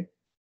 okay,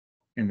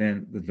 and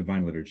then the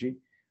Divine Liturgy,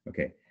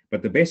 okay.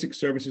 But the basic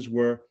services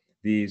were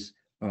these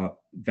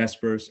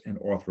Vespers and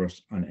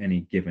Orthros on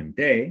any given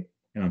day,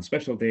 and on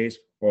special days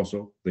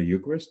also the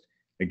Eucharist,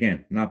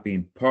 again, not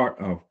being part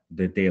of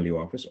the daily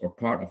office or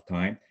part of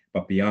time,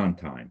 but beyond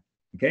time,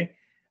 okay.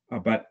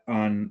 But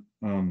on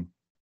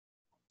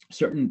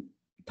certain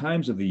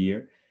times of the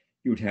year,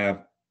 you would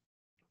have,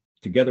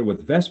 together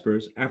with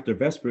Vespers, after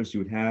Vespers, you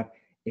would have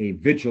a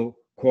vigil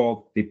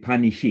called the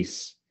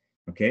Panichis,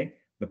 okay?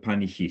 The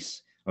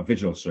Panichis, a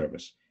vigil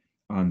service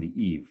on the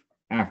eve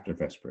after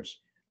Vespers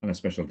on a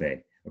special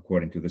day,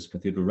 according to this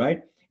cathedral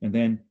rite. And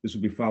then this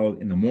will be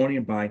followed in the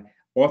morning by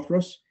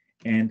Orthros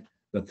and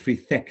the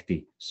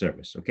Trithekti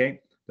service, okay?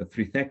 The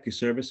Trithekti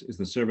service is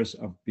the service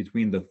of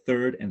between the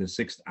 3rd and the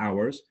 6th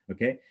hours,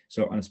 okay?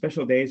 So on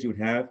special days, you would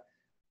have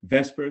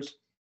Vespers,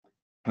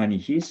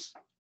 Panichis,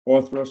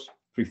 Orthros,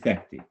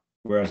 Trithekti.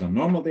 Whereas on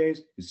normal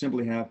days, you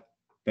simply have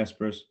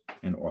Vespers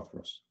and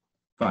Orthros.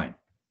 Fine.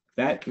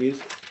 That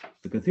is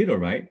the cathedral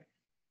rite.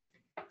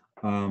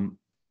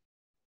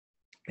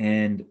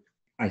 And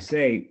I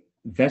say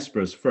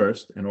Vespers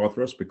first and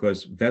Orthros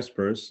because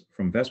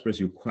from Vespers,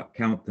 you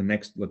count the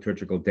next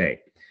liturgical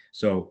day.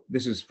 So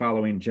this is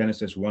following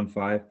Genesis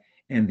 1:5,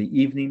 and the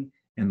evening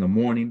and the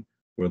morning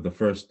were the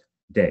first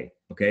day.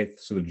 Okay,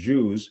 so the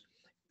Jews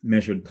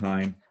measured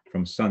time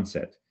from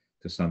sunset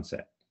to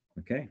sunset.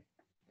 Okay,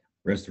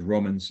 whereas the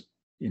Romans,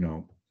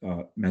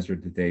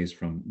 measured the days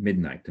from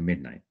midnight to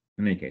midnight.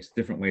 In any case,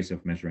 different ways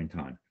of measuring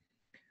time.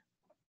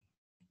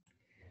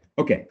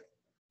 Okay.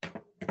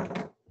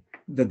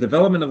 The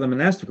development of the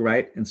monastic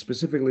rite, and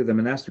specifically the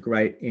monastic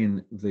rite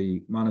in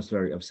the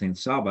monastery of St.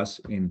 Sabas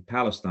in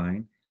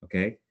Palestine,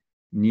 okay,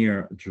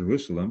 near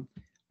Jerusalem,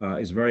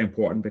 is very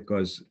important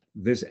because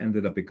this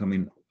ended up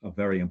becoming a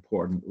very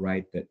important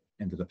rite that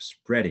ended up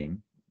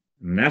spreading,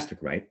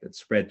 monastic rite that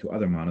spread to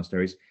other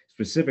monasteries,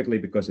 specifically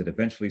because it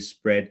eventually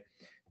spread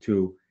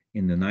to,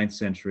 in the 9th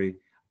century,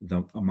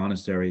 the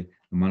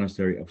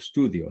monastery of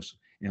Studios,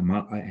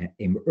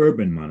 an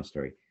urban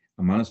monastery,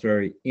 a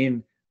monastery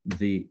in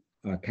the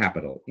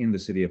capital, in the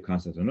city of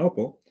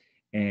Constantinople.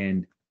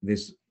 And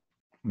this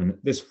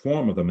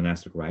form of the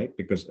monastic rite,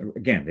 because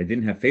again, they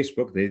didn't have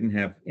Facebook, they didn't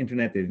have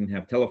internet, they didn't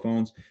have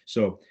telephones,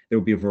 so there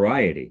would be a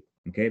variety.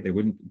 Okay, there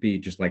wouldn't be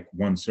just like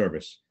one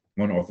service,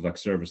 one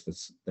Orthodox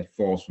service that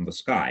falls from the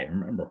sky.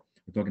 Remember,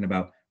 we're talking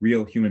about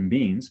real human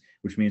beings,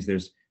 which means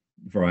there's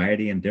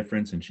variety and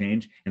difference and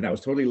change, and that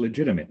was totally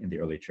legitimate in the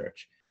early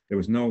church. There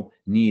was no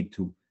need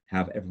to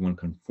have everyone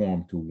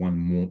conform to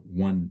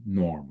one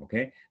norm.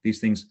 Okay, these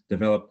things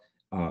developed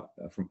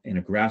from in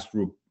a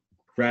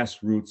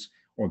grassroots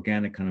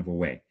organic kind of a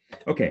way.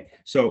 Okay,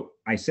 so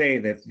I say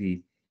that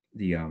the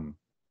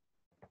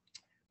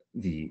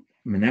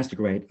monastic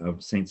rite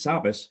of St.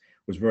 Sabas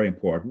was very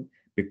important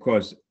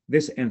because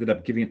this ended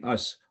up giving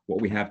us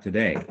what we have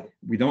today.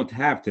 We don't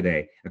have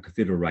today a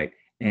cathedral rite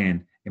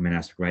and a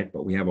monastic rite,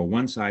 but we have a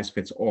one size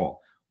fits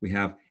all. We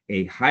have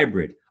a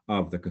hybrid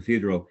of the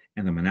cathedral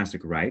and the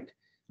monastic rite.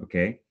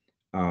 Okay,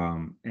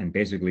 and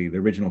basically the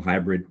original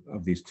hybrid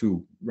of these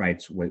two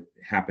rites what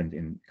happened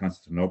in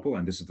Constantinople,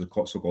 and this is the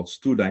so-called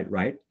Studite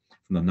rite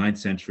from the 9th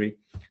century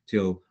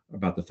till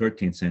about the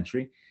 13th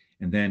century.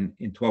 And then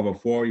in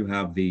 1204 you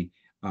have the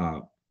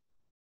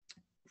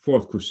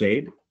Fourth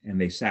Crusade, and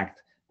they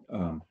sacked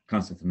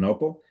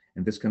Constantinople,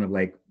 and this kind of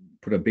like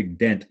put a big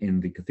dent in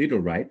the cathedral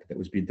rite that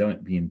was being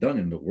done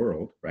in the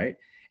world, right?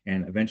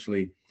 And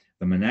eventually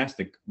the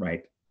monastic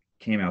rite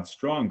came out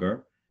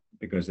stronger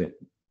because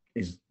it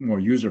is more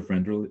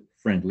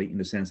user-friendly in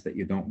the sense that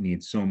you don't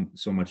need so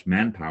much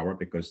manpower,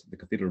 because the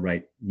cathedral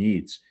rite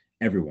needs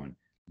everyone,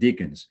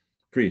 deacons,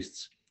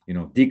 priests,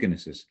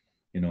 deaconesses,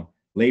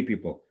 lay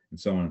people, and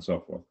so on and so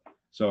forth.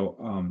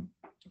 So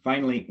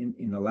finally,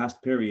 in the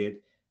last period,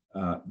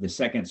 the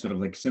second sort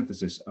of like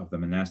synthesis of the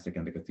monastic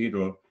and the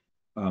cathedral,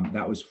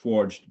 that was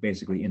forged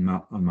basically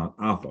on Mount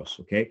Athos,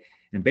 okay?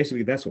 And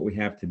basically that's what we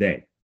have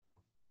today.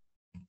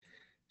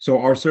 So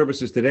our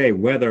services today,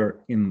 whether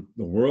in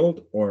the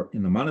world or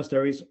in the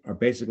monasteries, are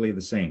basically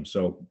the same.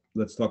 So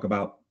let's talk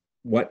about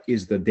what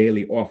is the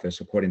daily office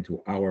according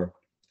to our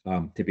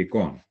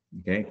typikon,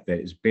 okay? That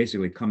is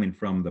basically coming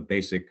from the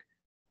basic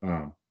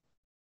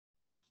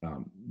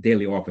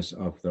daily office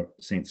of the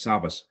St.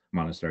 Sabas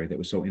monastery that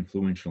was so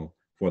influential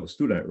for the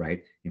Studite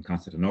rite in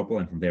Constantinople,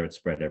 and from there it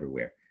spread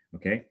everywhere,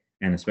 okay?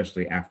 And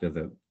especially after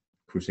the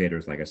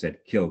Crusaders, like I said,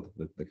 killed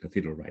the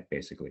cathedral rite,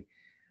 basically.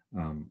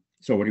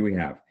 So what do we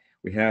have?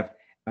 We have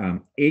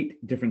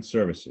 8 different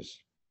services.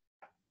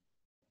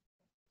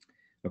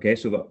 Okay,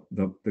 so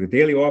the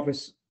daily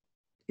office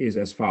is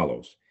as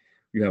follows.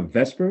 You have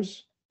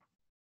Vespers,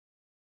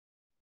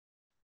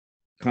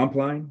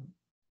 Compline,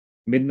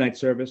 Midnight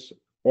Service,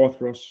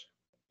 Orthros,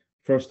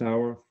 First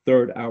Hour,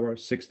 Third Hour,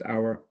 Sixth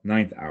Hour,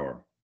 Ninth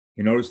Hour.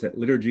 You notice that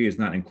liturgy is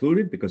not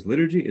included because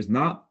liturgy is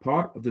not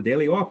part of the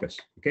daily office.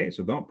 Okay,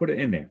 so don't put it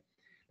in there.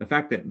 The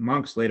fact that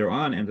monks later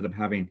on ended up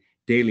having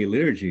daily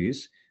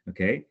liturgies,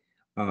 okay,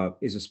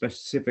 is a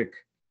specific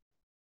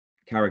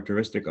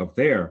characteristic of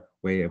their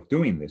way of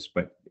doing this,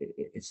 but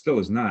it still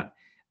is not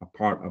a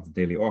part of the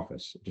daily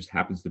office. It just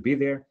happens to be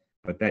there,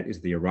 but that is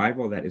the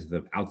arrival, that is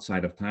the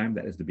outside of time,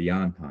 that is the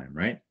beyond time,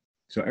 right?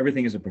 So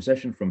everything is a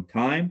procession from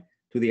time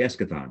to the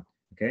eschaton,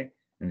 okay?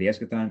 And the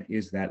eschaton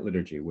is that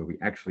liturgy where we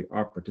actually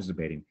are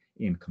participating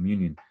in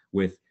communion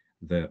with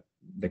the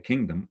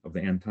kingdom of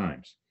the end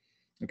times.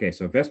 Okay,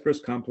 so Vespers,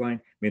 Compline,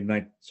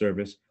 Midnight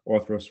Service,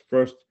 Orthros,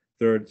 First,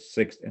 Third,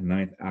 Sixth, and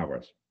Ninth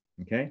Hours,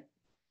 okay?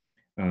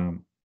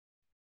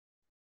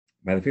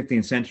 By the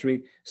 15th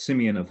century,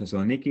 Simeon of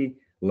Thessaloniki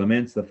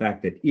laments the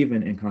fact that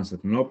even in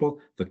Constantinople,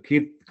 the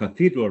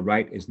cathedral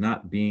rite is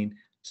not being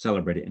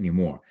celebrated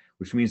anymore,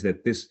 which means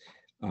that this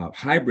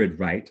hybrid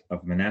rite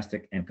of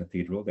monastic and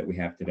cathedral that we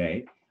have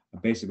today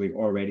basically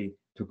already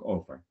took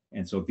over.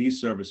 And so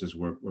these services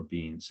were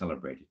being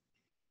celebrated.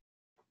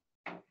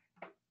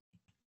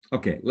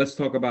 Okay, let's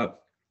talk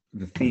about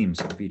the themes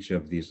of each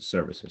of these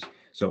services.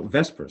 So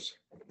Vespers.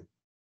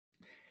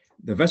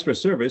 The Vesper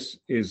service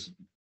is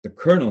the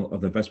kernel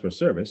of the Vesper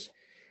service.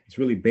 It's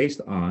really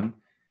based on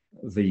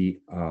the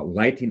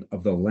lighting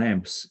of the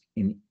lamps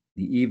in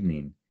the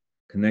evening,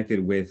 connected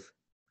with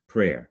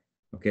prayer.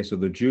 Okay, so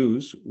the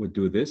Jews would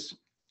do this,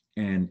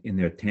 and in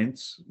their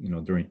tents,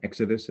 during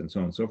Exodus and so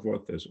on and so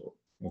forth, there's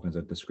all kinds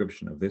of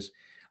description of this.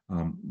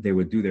 They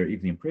would do their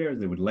evening prayers.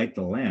 They would light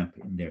the lamp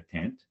in their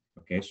tent,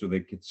 okay, so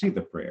they could see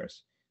the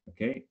prayers,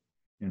 okay?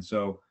 And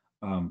so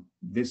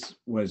this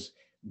was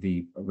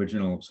the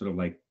original sort of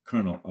like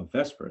kernel of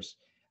Vespers,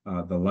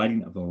 the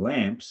lighting of the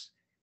lamps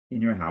in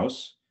your house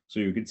so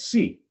you could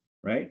see,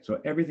 right?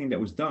 So everything that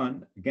was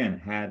done, again,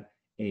 had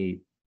a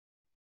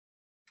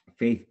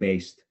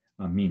faith-based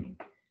meaning,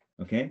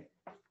 okay?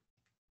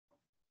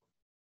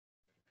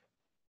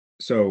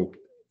 So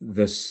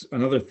this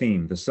another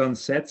theme: the sun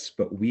sets,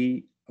 but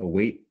we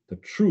await the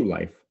true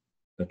life,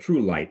 the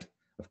true light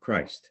of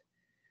Christ.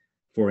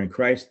 For in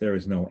Christ there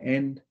is no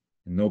end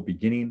and no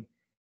beginning,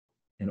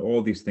 and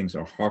all these things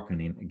are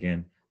hearkening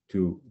again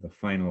to the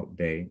final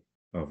day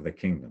of the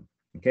kingdom.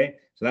 Okay,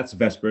 so that's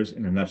Vespers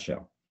in a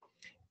nutshell.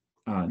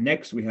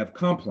 Next, we have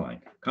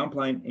Compline.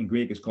 Compline in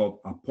Greek is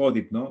called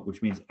apodipno,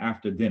 which means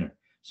after dinner.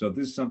 So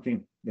this is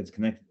something that's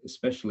connected,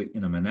 especially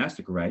in a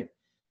monastic rite,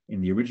 in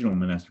the original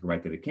monastic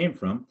rite that it came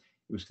from.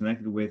 It was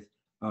connected with,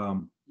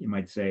 you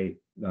might say,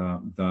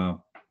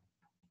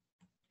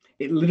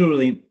 it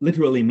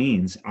literally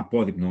means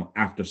apodipno,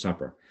 after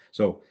supper.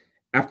 So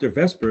after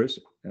Vespers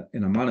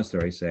in a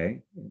monastery,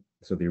 say,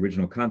 so the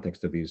original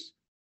context of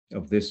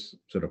this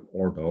sort of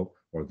ordo,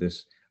 or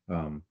this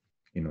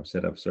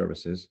set of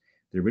services,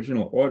 the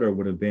original order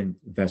would have been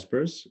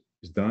Vespers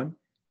is done,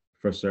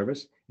 first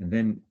service, and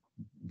then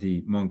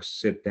the monks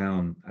sit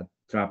down at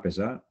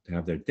trapeza to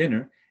have their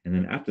dinner, and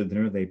then after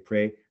dinner they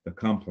pray the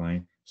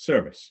Compline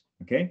service.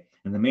 Okay,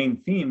 and the main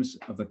themes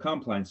of the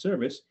Compline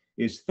service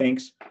is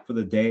thanks for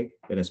the day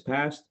that has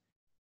passed,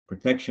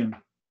 protection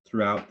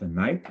throughout the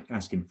night,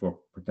 asking for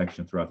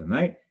protection throughout the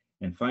night,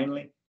 and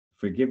finally,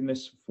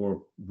 forgiveness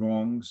for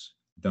wrongs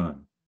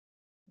done.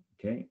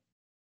 Okay.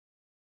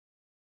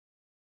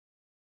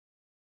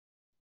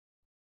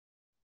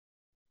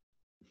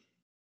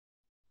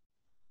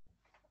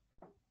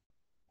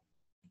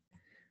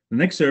 The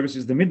next service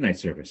is the midnight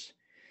service.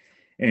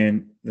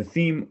 And the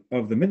theme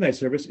of the midnight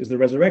service is the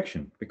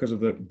resurrection, because of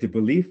the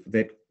belief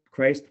that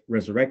Christ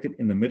resurrected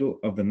in the middle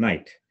of the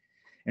night,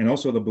 and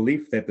also the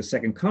belief that the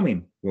second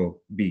coming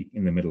will be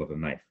in the middle of the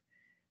night.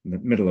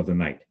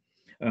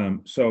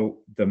 So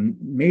the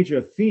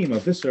major theme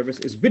of this service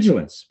is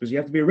vigilance, because you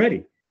have to be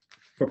ready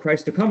for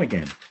Christ to come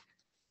again.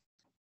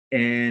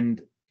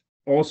 And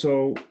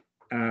also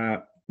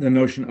the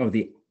notion of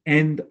the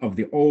end of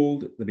the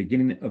old, the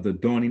beginning of the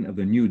dawning of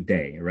the new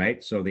day,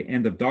 right? So the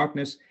end of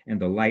darkness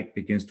and the light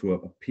begins to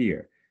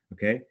appear,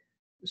 okay?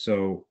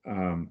 So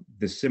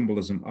the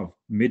symbolism of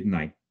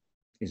midnight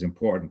is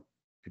important,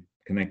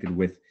 connected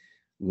with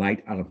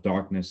light out of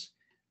darkness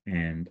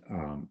and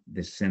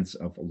this sense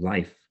of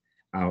life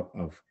out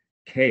of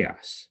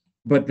chaos.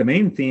 But the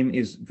main theme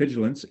is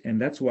vigilance, and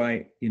that's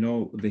why,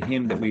 the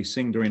hymn that we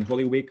sing during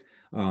Holy Week,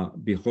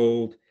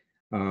 behold,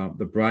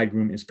 the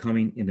bridegroom is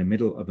coming in the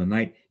middle of the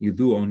night.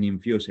 Idou o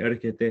nymphios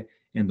erchete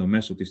endo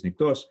meso tis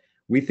niktos.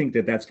 We think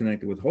that that's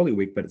connected with Holy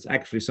Week, but it's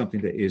actually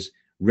something that is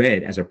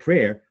read as a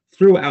prayer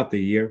throughout the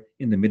year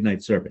in the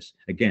midnight service.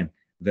 Again,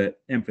 the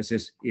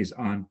emphasis is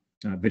on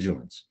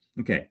vigilance.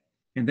 Okay,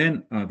 and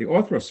then the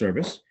Orthros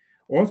service.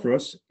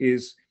 Orthros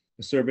is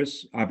a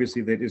service,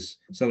 obviously, that is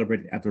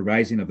celebrated at the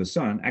rising of the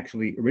sun.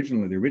 Actually, the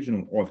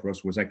original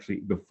Orthros was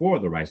actually before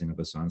the rising of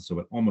the sun, so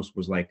it almost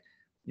was like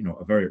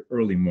a very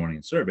early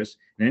morning service.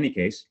 In any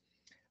case,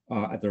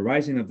 at the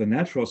rising of the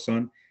natural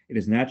sun, it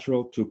is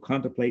natural to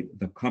contemplate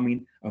the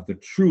coming of the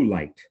true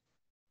light,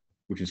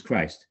 which is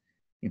Christ,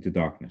 into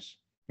darkness.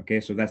 Okay,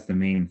 so that's the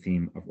main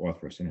theme of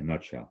Orthros in a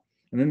nutshell.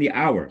 And then the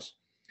hours.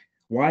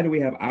 Why do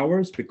we have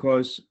hours?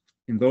 Because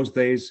in those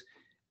days,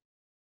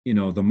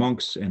 the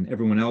monks and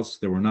everyone else,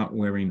 they were not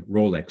wearing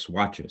Rolex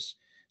watches.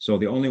 So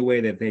the only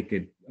way that they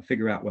could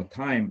figure out what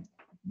time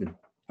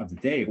of the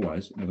day it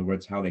was, in other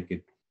words, how they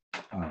could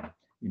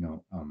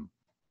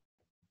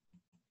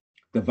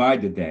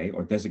divide the day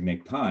or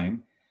designate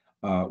time,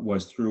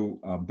 was through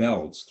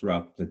bells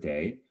throughout the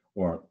day,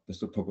 or the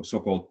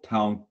so-called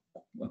town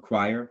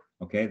crier,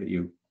 okay, that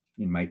you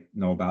might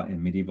know about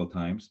in medieval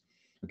times,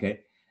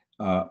 okay.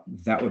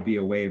 That would be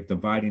a way of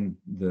dividing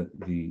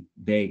the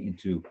day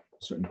into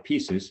certain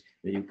pieces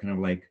that you kind of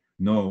like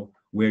know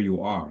where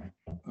you are,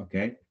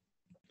 okay.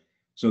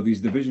 So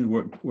these divisions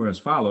were as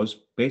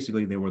follows.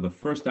 Basically, they were the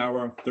first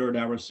hour, third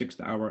hour,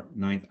 sixth hour,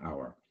 ninth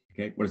hour.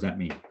 Okay, what does that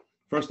mean?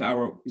 First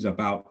hour is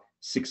about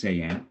 6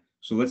 a.m.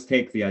 So let's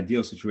take the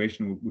ideal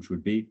situation, which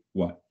would be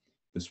what?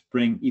 The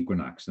spring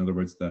equinox. In other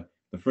words, the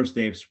first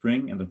day of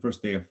spring and the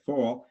first day of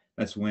fall.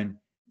 That's when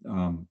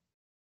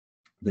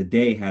the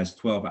day has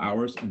 12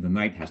 hours and the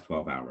night has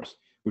 12 hours,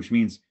 which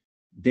means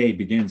day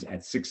begins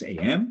at 6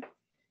 a.m.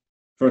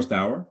 First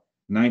hour.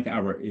 Ninth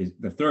hour is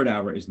the third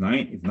hour is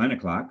 9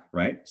 o'clock,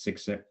 right?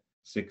 6,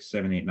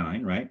 7, 8,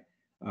 9, right?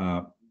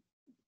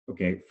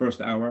 Okay, first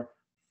hour.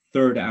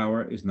 Third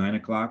hour is 9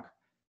 o'clock.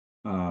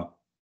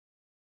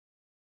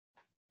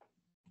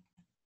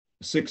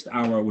 Sixth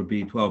hour would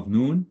be 12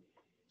 noon.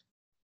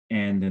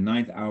 and the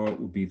ninth hour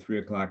would be 3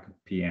 o'clock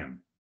p.m.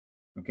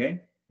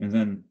 Okay, and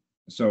then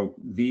so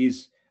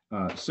these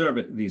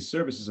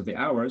services of the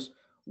hours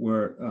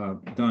were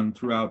done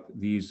throughout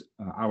these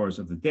hours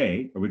of the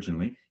day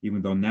originally,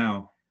 even though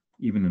now,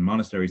 even in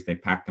monasteries, they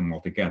pack them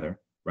all together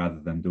rather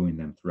than doing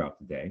them throughout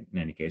the day. In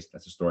any case,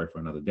 that's a story for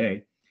another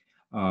day.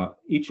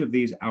 Each of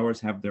these hours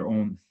have their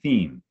own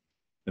theme.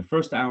 The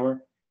first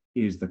hour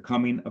is the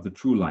coming of the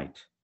true light.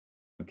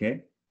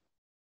 Okay.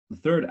 The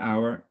third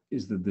hour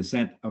is the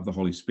descent of the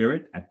Holy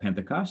Spirit at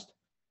Pentecost.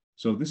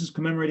 So this is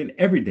commemorated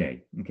every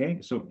day. Okay.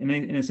 So in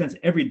a sense,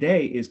 every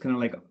day is kind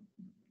of like,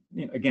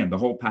 again, the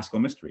whole Paschal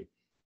mystery.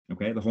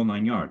 Okay. The whole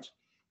 9 yards.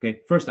 Okay.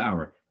 First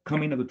hour,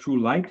 coming of the true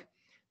light.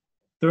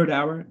 Third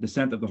hour,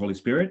 descent of the Holy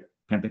Spirit,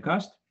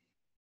 Pentecost.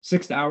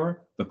 Sixth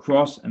hour, the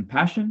cross and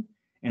passion.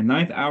 And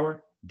ninth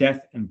hour,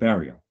 death and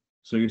burial.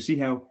 So you see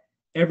how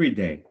every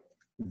day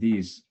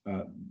these,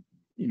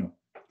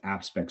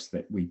 aspects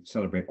that we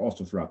celebrate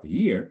also throughout the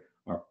year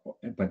are,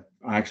 but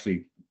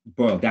actually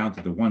boil down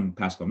to the one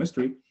Paschal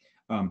mystery,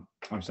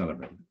 are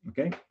celebrated.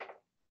 Okay.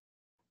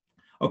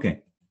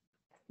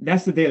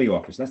 That's the daily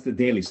office. That's the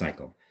daily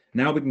cycle.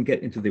 Now we can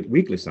get into the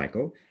weekly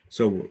cycle.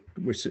 So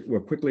we're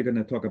quickly going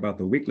to talk about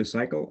the weekly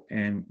cycle.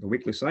 And the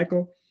weekly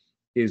cycle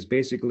is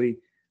basically,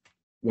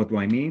 what do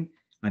I mean?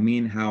 I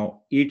mean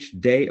how each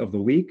day of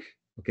the week,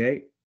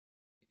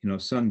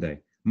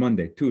 Sunday,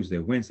 Monday, Tuesday,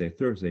 Wednesday,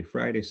 Thursday,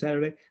 Friday,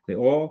 Saturday, they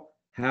all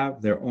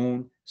have their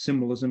own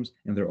symbolisms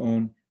and their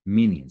own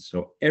meanings.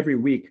 So every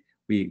week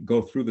we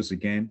go through this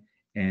again,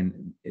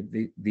 and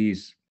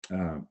these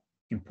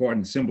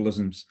important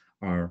symbolisms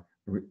are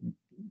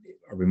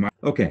reminded.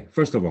 Okay,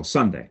 first of all,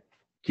 Sunday,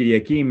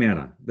 Kyriaki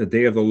Mera, the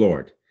day of the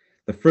Lord,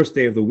 the first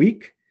day of the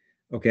week,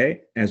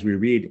 as we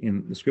read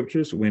in the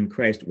scriptures, when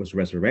Christ was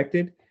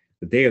resurrected,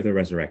 the day of the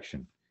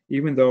resurrection.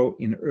 Even though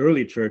in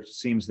early church it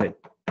seems that,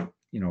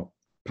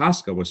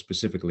 Pascha was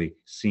specifically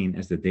seen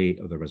as the day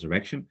of the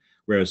resurrection,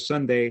 whereas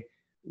Sunday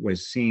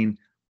was seen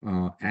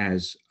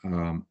as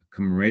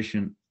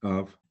commemoration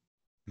of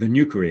the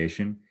new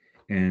creation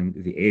and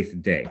the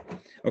eighth day.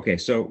 Okay,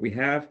 so we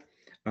have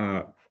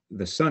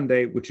the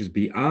Sunday, which is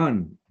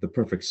beyond the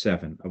perfect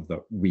seven of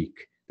the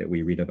week that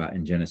we read about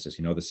in Genesis.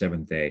 The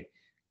seventh day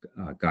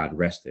God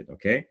rested,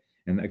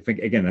 And I think,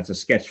 again, that's a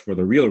sketch for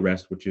the real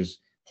rest, which is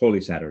Holy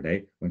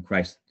Saturday, when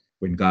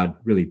God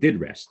really did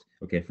rest,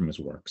 from his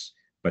works.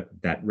 But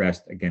that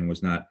rest, again,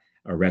 was not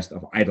a rest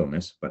of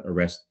idleness, but a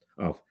rest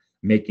of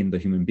making the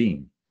human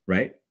being,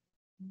 right?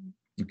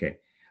 Okay.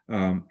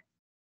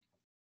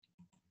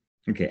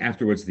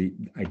 Afterwards, the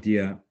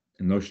idea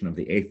and notion of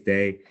the eighth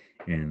day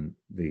and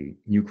the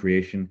new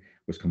creation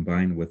was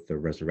combined with the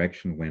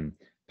resurrection when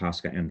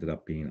Pascha ended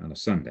up being on a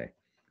Sunday.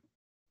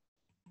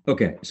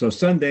 Okay, so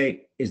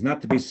Sunday is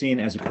not to be seen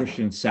as a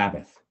Christian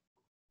Sabbath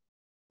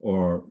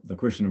or the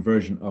Christian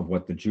version of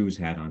what the Jews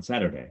had on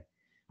Saturday.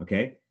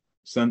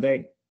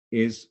 Sunday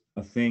is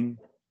a thing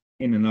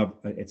in and of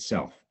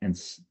itself. And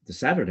the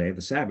Saturday, the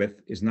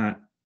Sabbath, is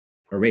not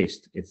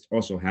erased. It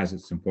also has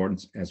its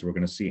importance, as we're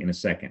going to see in a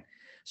second.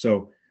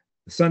 So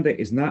Sunday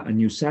is not a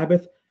new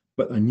Sabbath,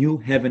 but a new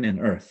heaven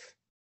and earth.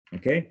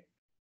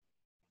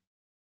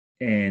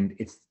 And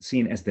it's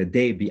seen as the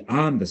day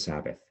beyond the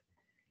Sabbath.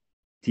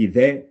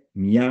 Tide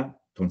mia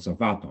ton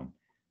Sabbaton,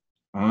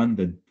 on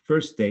the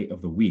first day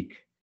of the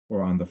week,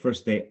 or on the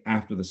first day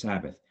after the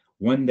Sabbath,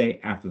 one day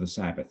after the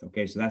Sabbath. So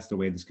that's the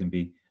way this can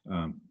be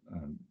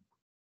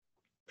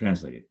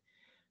translated.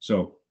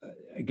 So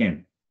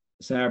again,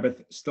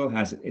 Sabbath still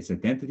has its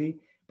identity,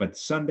 but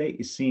Sunday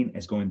is seen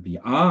as going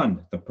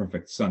beyond the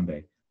perfect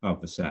Sunday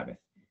of the Sabbath.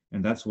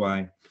 And that's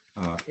why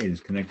it is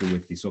connected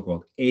with the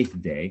so-called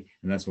eighth day.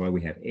 And that's why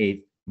we have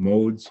 8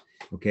 modes,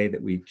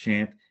 that we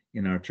chant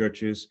in our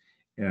churches.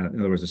 In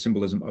other words, the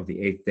symbolism of the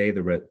eighth day,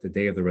 the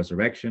day of the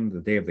resurrection, the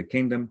day of the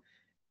kingdom.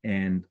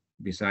 And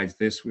besides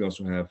this, we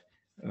also have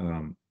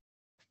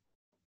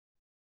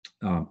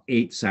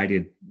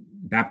 8-sided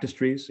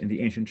baptistries in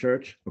the ancient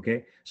church.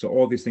 So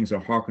all these things are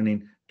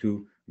hearkening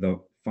to the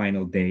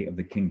final day of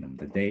the kingdom,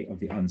 the day of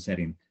the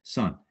unsetting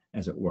sun,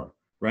 as it were,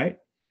 right?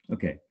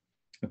 Okay.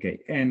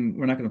 And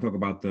we're not going to talk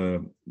about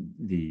the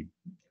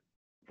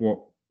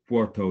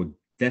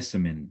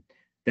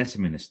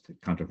Decimanist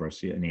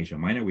controversy in Asia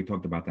Minor. We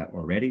talked about that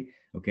already.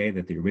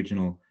 That the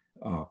original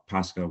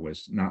Pascha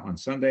was not on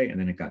Sunday, and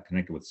then it got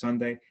connected with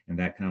Sunday, and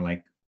that kind of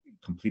like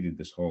completed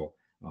this whole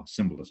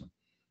symbolism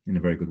in a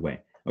very good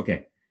way.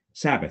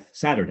 Sabbath,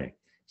 Saturday.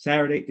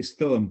 Saturday is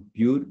still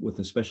imbued with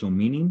a special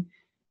meaning,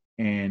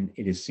 and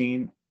it is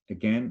seen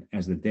again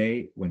as the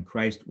day when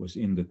Christ was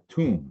in the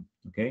tomb.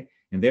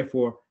 And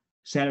therefore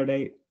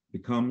Saturday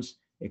becomes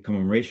a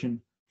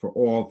commemoration for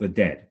all the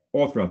dead,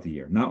 all throughout the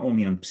year, not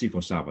only on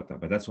Psycho-Sabbata,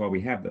 but that's why we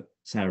have the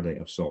Saturday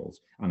of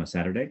Souls on a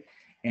Saturday.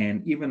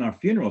 And even our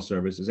funeral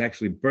service is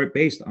actually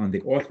based on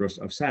the Orthros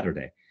of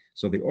Saturday.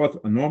 So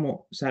a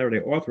normal Saturday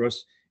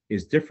Orthros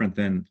is different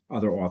than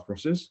other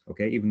Orthroses,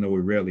 even though we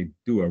rarely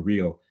do a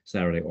real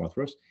Saturday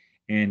Orthros.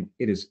 And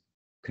it is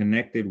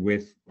connected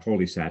with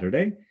Holy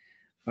Saturday,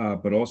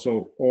 but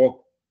also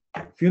all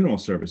funeral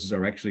services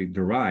are actually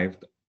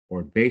derived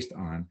or based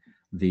on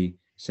the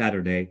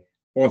Saturday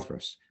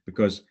Orthros,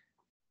 because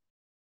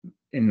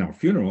in our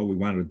funeral, we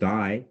want to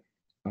die,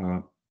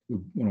 we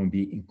want to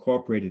be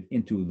incorporated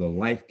into the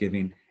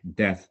life-giving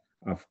death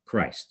of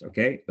Christ,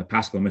 okay? The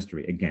Paschal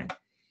mystery again.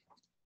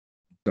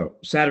 So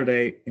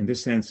Saturday, in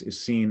this sense,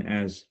 is seen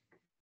as,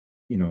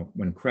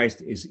 when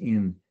Christ is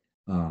in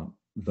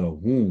the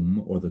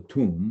womb or the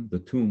tomb,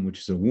 which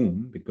is a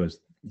womb because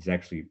he's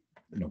actually,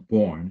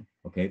 born,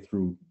 okay,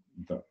 through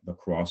the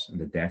cross and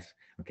the death,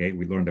 okay?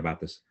 We learned about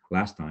this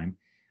last time.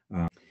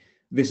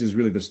 This is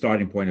really the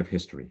starting point of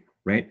history,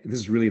 right? This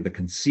is really the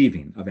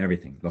conceiving of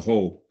everything, the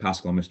whole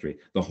Paschal mystery,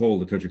 the whole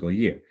liturgical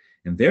year.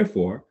 And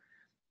therefore,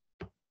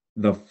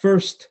 the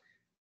first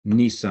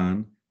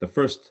Nisan, the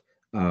first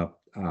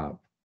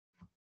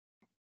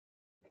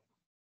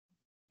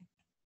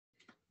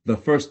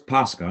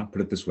Pascha,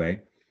 put it this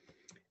way,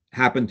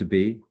 happened to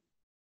be,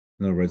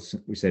 in other words,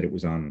 we said it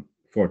was on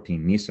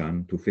 14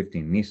 Nisan to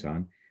 15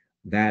 Nisan,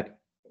 that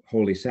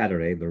Holy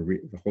Saturday,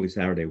 the Holy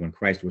Saturday when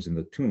Christ was in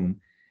the tomb,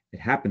 it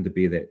happened to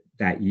be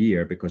that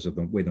year, because of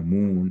the way the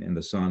moon and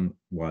the sun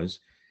was,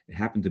 it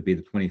happened to be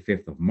the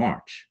 25th of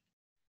March.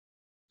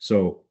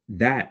 So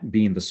that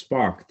being the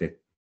spark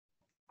that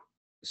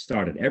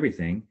started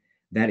everything,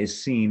 that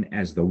is seen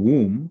as the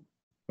womb,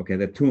 okay?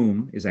 The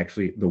tomb is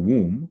actually the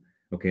womb,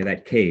 okay?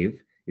 That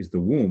cave is the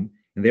womb,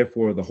 and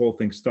therefore the whole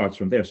thing starts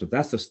from there. So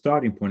that's the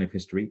starting point of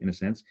history, in a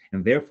sense,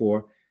 and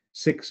therefore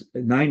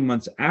 9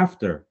 months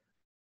after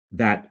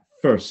that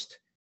first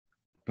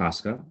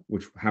Pascha,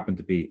 which happened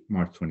to be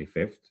March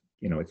 25th,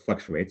 it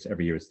fluctuates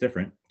every year, it's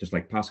different, just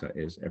like Pascha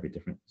is every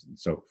different.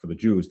 So for the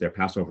Jews, their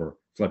Passover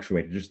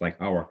fluctuated just like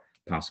our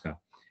Pascha,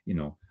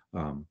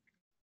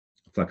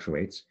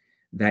 fluctuates.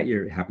 That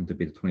year it happened to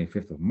be the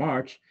 25th of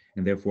March,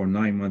 and therefore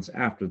 9 months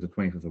after the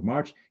 25th of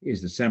March is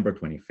December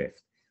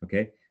 25th,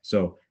 okay?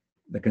 So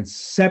the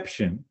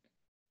conception,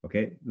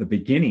 okay, the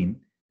beginning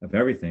of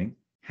everything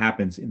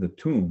happens in the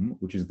tomb,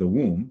 which is the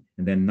womb,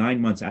 and then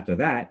 9 months after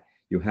that,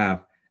 you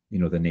have,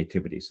 the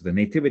nativity. So the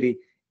nativity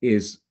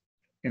is,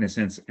 in a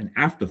sense, an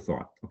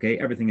afterthought, okay?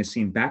 Everything is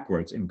seen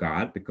backwards in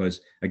God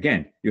because,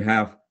 again, you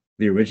have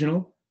the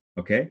original,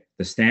 okay,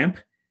 the stamp,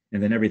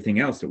 and then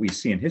everything else that we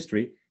see in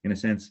history, in a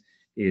sense,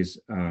 is,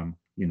 the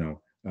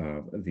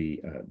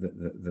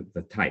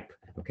type,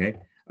 okay?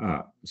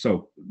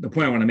 So the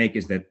point I want to make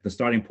is that the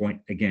starting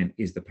point, again,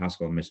 is the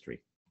Paschal mystery.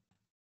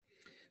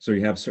 So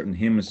you have certain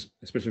hymns,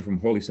 especially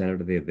from Holy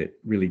Saturday, that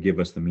really give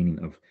us the meaning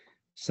of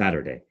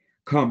Saturday.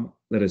 Come,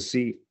 let us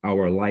see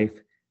our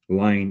life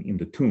lying in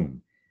the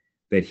tomb,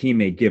 that he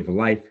may give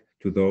life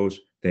to those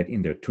that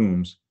in their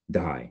tombs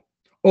die.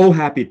 O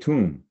happy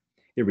tomb!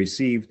 It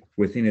received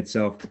within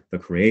itself the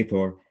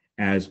Creator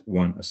as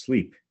one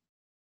asleep.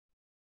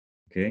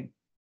 Okay?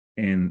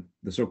 And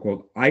the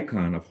so-called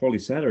icon of Holy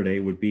Saturday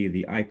would be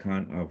the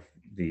icon of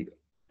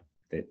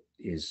that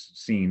is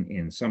seen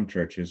in some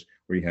churches,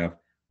 where you have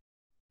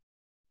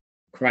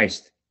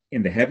Christ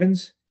in the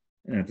heavens,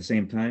 and at the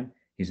same time,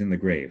 he's in the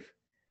grave.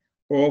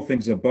 All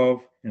things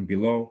above and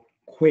below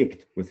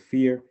quaked with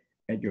fear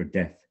at your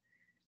death,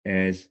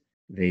 as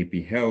they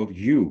beheld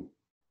you,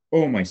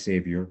 O my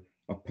Savior,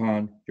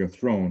 upon your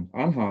throne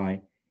on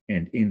high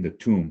and in the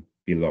tomb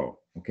below.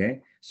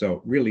 Okay?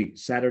 So really,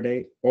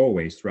 Saturday,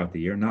 always throughout the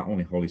year, not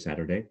only Holy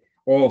Saturday,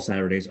 all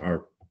Saturdays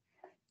are,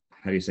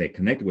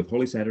 connected with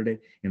Holy Saturday,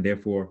 and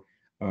therefore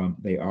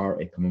they are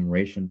a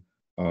commemoration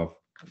of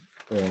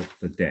all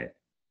the dead.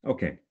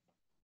 Okay.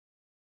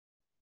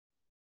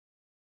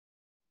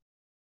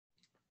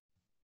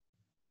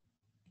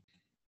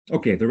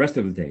 Okay, the rest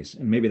of the days,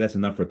 and maybe that's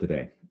enough for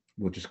today.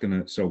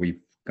 So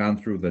we've gone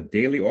through the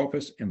daily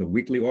office and the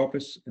weekly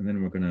office, and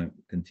then we're gonna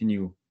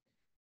continue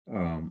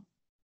the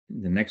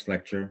next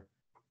lecture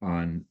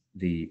on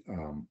the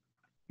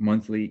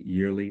monthly,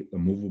 yearly, the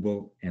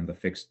movable, and the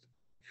fixed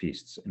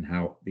feasts, and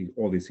how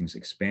all these things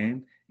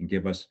expand and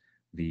give us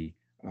the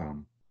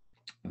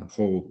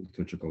whole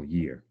liturgical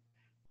year.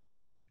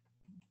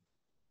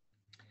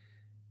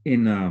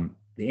 In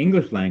the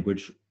English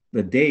language,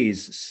 the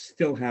days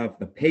still have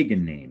the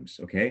pagan names,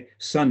 okay?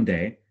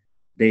 Sunday,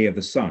 day of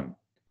the sun.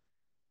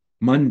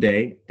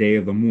 Monday, day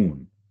of the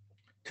moon.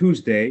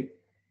 Tuesday,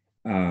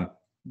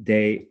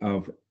 day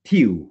of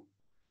Tiu,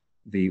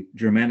 the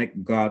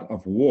Germanic god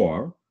of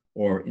war,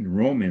 or in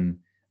Roman,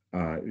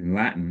 in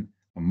Latin,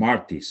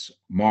 Martis,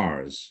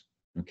 Mars,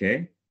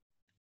 okay?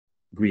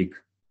 Greek,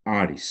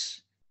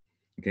 Aris,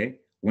 okay?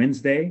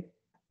 Wednesday,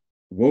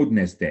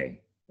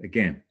 Wednesday,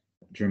 again,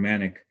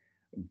 Germanic,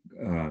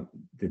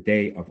 the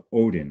day of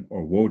Odin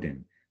or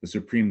Woden, the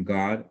supreme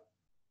god,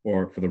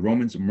 or for the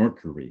Romans,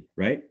 Mercury,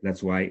 right?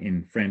 That's why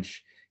in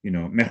French,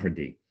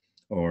 Mercredi,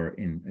 or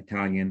in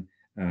Italian,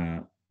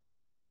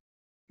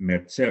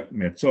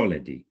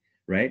 Merzoledi,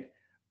 right?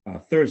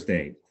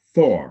 Thursday,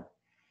 Thor,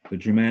 the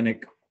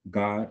Germanic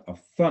god of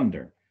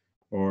thunder,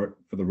 or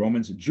for the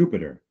Romans,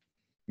 Jupiter,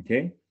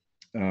 okay?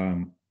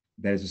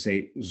 That is to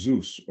say,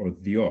 Zeus or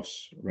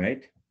Dios,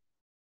 right?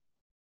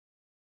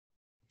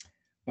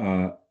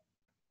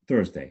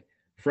 Thursday.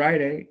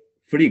 Friday,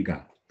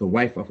 Frigga, the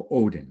wife of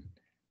Odin.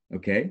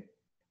 Okay,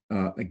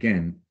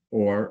 again,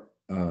 or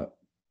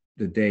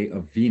the day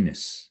of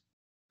Venus.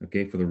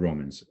 Okay, for the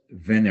Romans,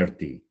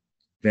 Venerti,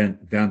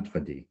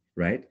 Vendredi,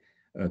 right?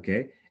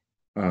 Okay,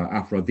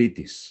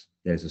 Aphroditis,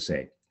 there's a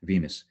say,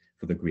 Venus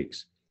for the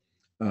Greeks.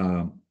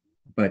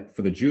 But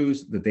for the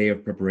Jews, the day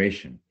of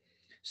preparation.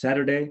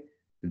 Saturday,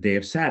 the day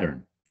of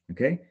Saturn.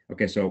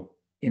 Okay, so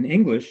in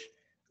English,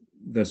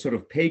 the sort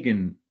of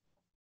pagan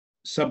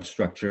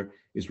substructure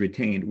is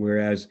retained,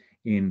 whereas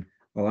in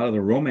a lot of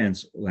the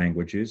Romance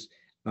languages,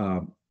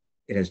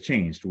 it has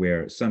changed,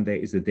 where Sunday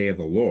is the day of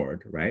the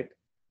Lord, right?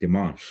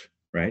 Dimanche,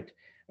 right?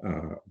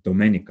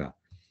 Domenica.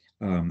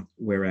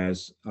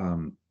 Whereas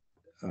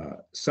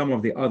some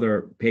of the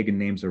other pagan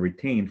names are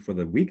retained for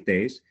the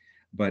weekdays,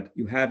 but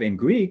you have in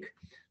Greek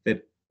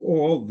that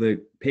all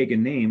the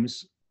pagan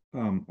names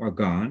are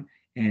gone,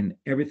 and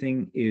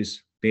everything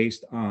is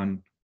based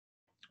on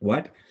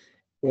what?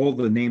 All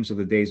the names of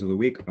the days of the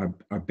week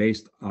are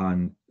based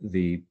on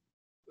the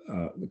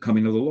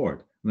coming of the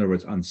Lord. In other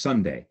words, on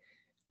Sunday,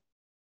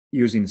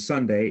 using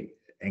Sunday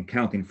and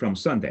counting from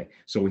Sunday.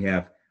 So we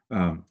have,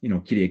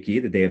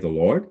 Kyriaki, the day of the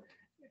Lord,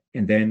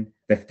 and then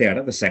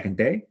Deftera, the second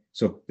day.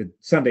 So the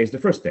Sunday is the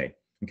first day.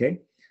 Okay,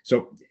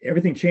 so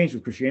everything changed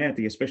with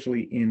Christianity,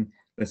 especially in,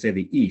 let's say,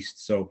 the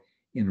East. So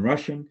in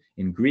Russian,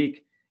 in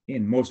Greek,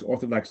 in most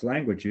Orthodox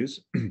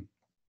languages,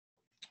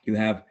 you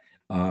have,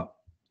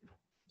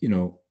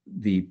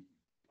 the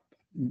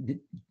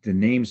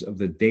names of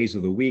the days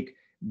of the week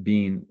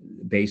being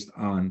based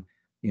on,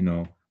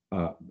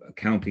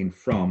 counting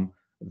from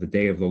the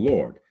day of the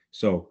Lord.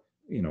 So,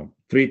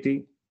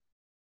 Triti,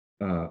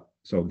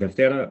 so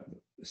Deftera,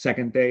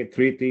 second day,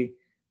 Triti,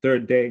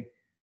 third day,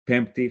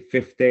 Pempti,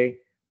 fifth day,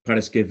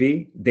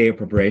 Paraskevi, day of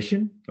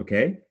preparation,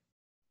 okay?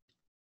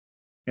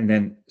 And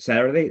then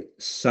Saturday,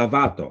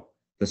 Savato,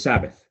 the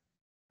Sabbath,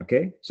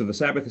 okay? So the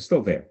Sabbath is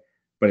still there,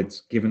 but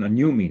it's given a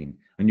new meaning,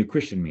 a new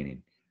Christian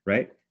meaning,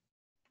 right?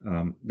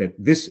 That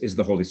this is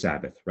the Holy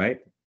Sabbath, right?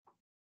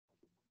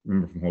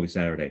 Remember from Holy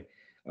Saturday,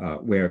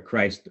 where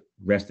Christ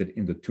rested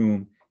in the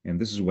tomb, and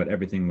this is what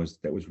everything was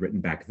that was written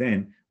back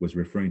then was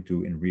referring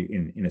to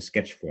in a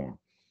sketch form,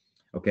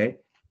 okay?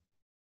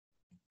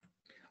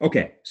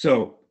 Okay,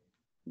 so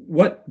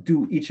what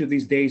do each of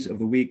these days of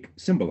the week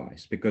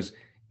symbolize? Because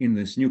in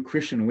this new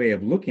Christian way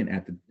of looking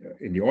at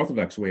in the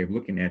Orthodox way of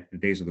looking at the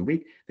days of the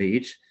week, they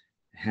each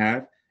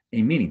have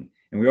a meaning.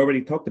 And we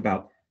already talked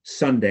about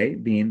Sunday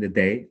being the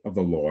day of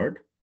the Lord,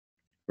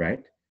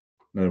 right?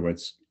 In other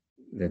words,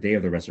 the day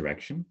of the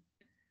resurrection,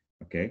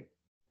 okay?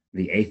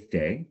 The eighth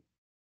day,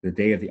 the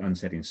day of the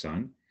unsetting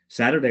sun.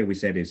 Saturday, we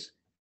said, is,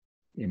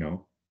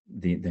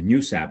 the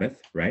new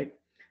Sabbath, right?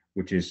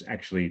 Which is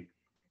actually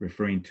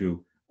referring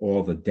to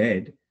all the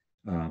dead,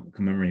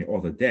 commemorating all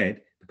the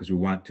dead, because we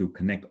want to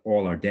connect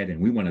all our dead, and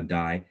we want to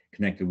die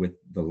connected with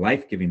the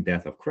life-giving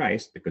death of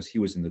Christ, because he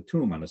was in the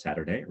tomb on a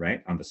Saturday,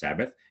 right? On the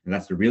Sabbath. And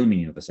that's the real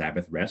meaning of the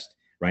Sabbath, rest,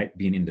 right?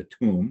 Being in the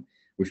tomb,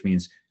 which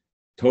means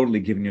totally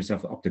giving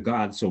yourself up to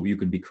God so you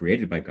can be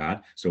created by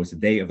God. So it's the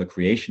day of the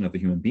creation of the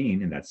human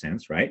being in that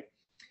sense, right?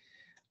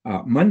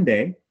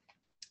 Monday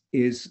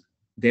is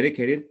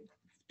dedicated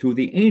to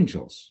the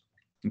angels,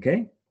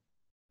 okay?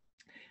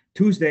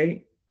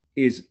 Tuesday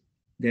is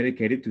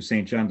dedicated to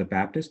St. John the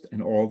Baptist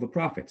and all the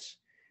prophets.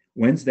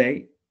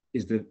 Wednesday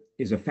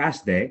is a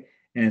fast day,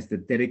 and it's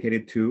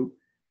dedicated to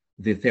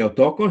the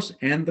Theotokos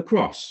and the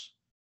cross,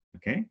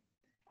 okay?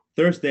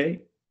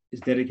 Thursday is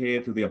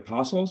dedicated to the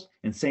apostles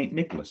and St.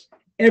 Nicholas.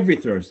 Every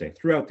Thursday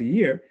throughout the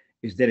year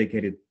is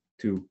dedicated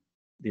to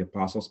the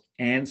apostles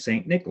and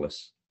St.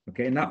 Nicholas,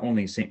 okay? Not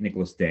only St.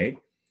 Nicholas Day,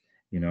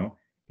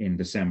 in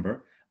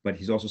December, but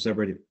he's also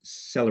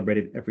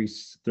celebrated every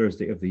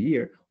Thursday of the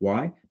year.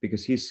 Why?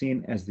 Because he's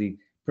seen as the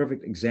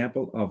perfect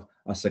example of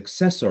a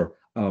successor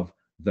of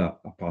the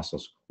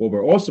apostles, what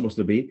we're all supposed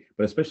to be,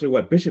 but especially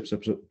what bishops are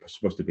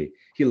supposed to be.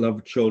 He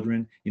loved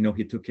children,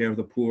 he took care of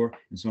the poor,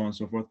 and so on and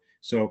so forth.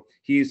 So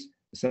he's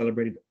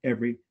celebrated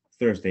every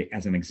Thursday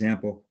as an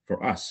example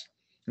for us.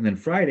 And then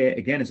Friday,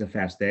 again, is a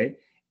fast day.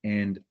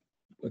 And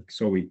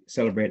so we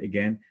celebrate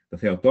again the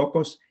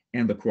Theotokos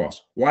and the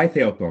cross. Why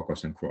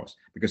Theotokos and cross?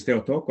 Because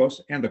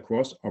Theotokos and the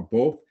cross are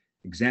both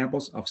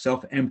examples of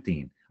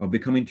self-emptying, of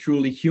becoming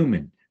truly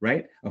human,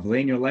 right? Of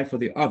laying your life for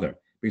the other.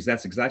 Because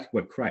that's exactly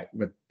what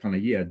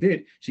Panagia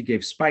did. She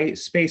gave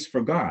space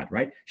for God,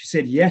 right? She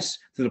said yes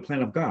to the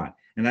plan of God.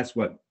 And that's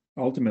what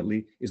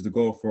ultimately is the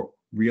goal for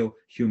real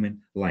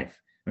human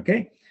life.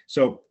 Okay?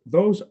 So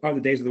those are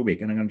the days of the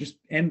week. And I'm going to just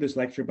end this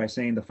lecture by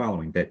saying the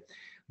following, that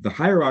the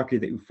hierarchy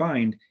that you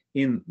find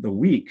in the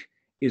week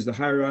is the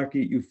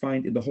hierarchy you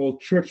find in the whole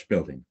church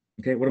building.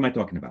 Okay? What am I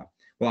talking about?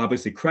 Well,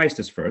 obviously Christ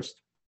is first,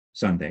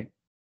 Sunday,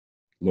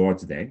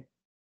 Lord's Day.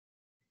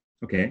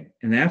 Okay?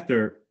 And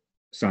after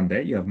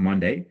Sunday, you have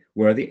Monday,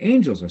 where the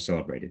angels are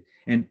celebrated.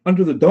 And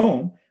under the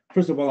dome,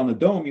 first of all, on the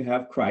dome, you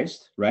have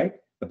Christ, right?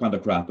 The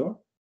Pantocrator.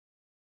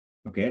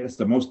 Okay, that's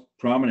the most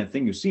prominent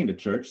thing you see in the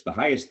church, the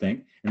highest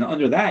thing. And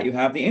under that, you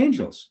have the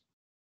angels.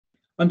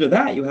 Under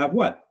that, you have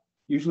what?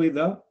 Usually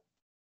the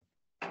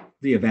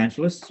the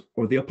evangelists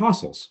or the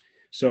apostles.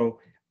 So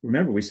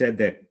remember, we said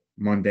that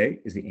Monday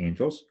is the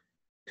angels,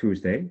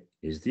 Tuesday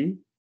is the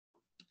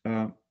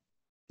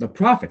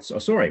prophets. Oh,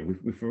 sorry,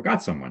 we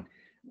forgot someone.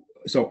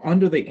 So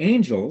under the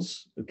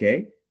angels,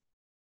 okay,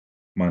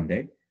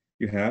 Monday,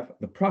 you have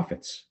the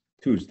prophets,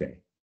 Tuesday,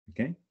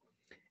 okay?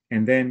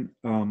 And then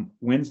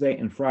Wednesday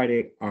and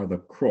Friday are the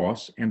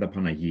cross and the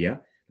Panagia.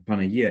 The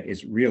Panagia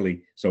is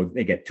really, so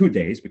they get 2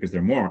 days because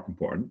they're more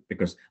important,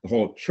 because the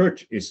whole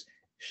church is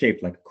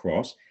shaped like a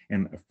cross.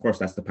 And of course,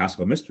 that's the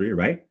Paschal mystery,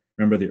 right?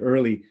 Remember, the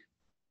early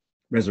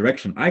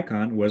resurrection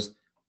icon was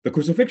the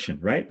crucifixion,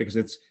 right? Because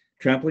it's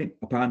trampling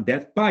upon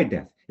death by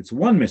death. It's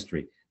one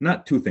mystery,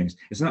 not two things.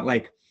 It's not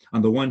like,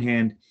 on the one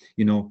hand,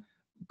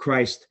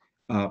 Christ,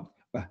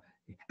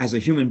 as a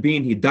human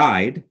being, he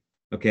died,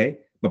 okay?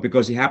 But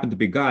because he happened to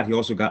be God, he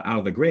also got out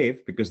of the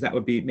grave, because that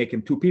would make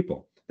him two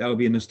people. That would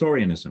be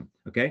Nestorianism,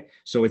 okay?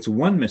 So it's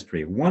one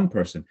mystery, one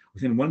person.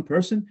 Within one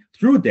person,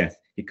 through death,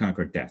 he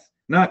conquered death.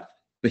 Not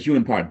the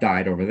human part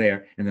died over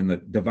there, and then the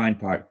divine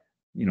part,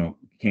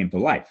 came to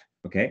life,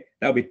 okay?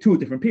 That would be two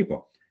different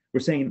people. We're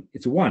saying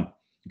it's one,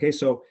 okay?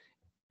 So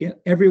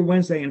every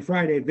Wednesday and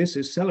Friday, this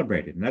is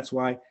celebrated, and that's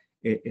why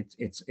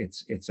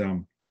it's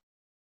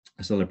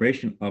a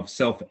celebration of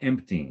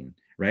self-emptying,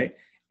 right?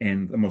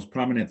 And the most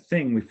prominent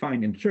thing we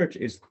find in church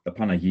is the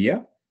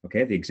Panagia,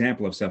 okay, the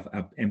example of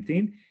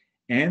self-emptying,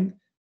 and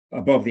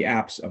above the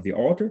apse of the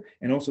altar,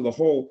 and also the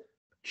whole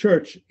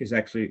church is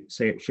actually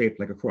shaped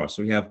like a cross.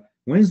 So we have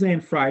Wednesday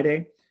and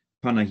Friday,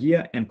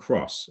 Panagia and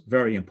cross,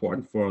 very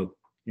important for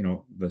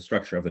the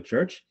structure of the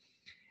church.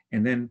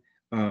 And then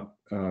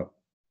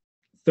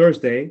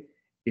Thursday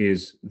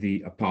is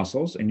the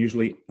apostles, and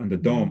usually on the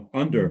dome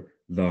under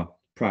the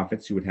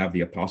prophets, you would have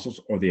the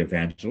apostles or the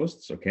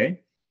evangelists,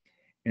 okay?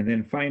 And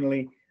then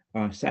finally,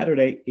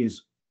 Saturday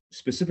is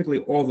specifically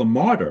all the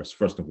martyrs,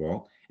 first of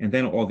all, and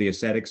then all the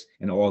ascetics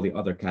and all the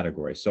other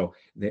categories. So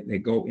they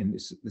go in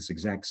this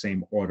exact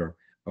same order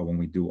when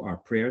we do our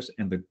prayers.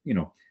 And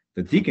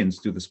the deacons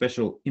do the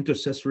special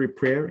intercessory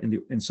prayer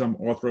in some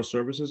Orthodox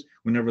services.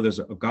 Whenever there's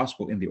a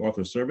gospel in the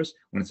Orthodox service,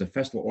 when it's a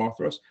festival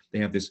Orthodox, they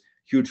have this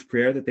huge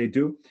prayer that they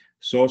do.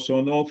 So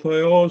no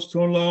theos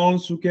ton laon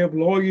su ke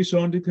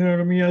eυλόγησον την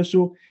κτηνομία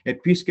σου,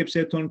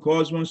 επίσκεψε τον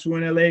κόσμον σου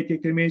εν ελέη και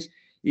κτημής,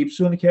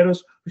 ύψον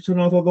χέρος των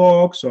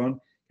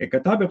Ορθοδόξων,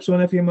 εκατάπεψον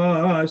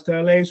εφημάς τα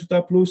ελέη σου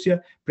τα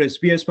πλούσια,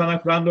 πρεσβείες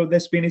παναχράντων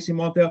δεσποίνης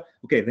ημών.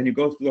 Okay, then you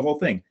go through the whole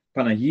thing.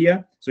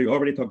 Panagia, so you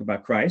already talked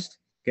about Christ.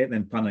 Okay,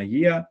 then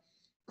Panagia,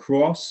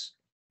 cross,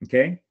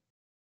 okay,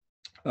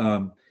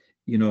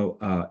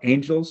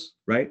 angels,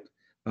 right,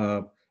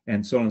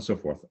 and so on and so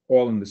forth,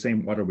 all in the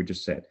same order we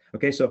just said.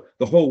 Okay, so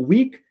the whole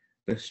week,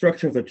 the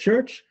structure of the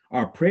church,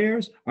 our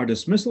prayers, our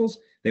dismissals,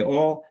 they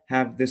all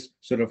have this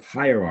sort of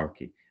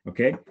hierarchy,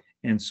 okay?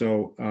 And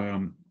so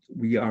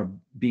we are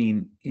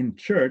being, in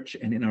church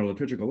and in our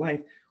liturgical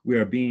life, we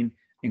are being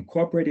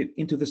incorporated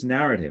into this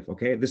narrative,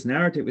 okay? This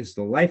narrative is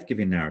the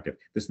life-giving narrative.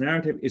 This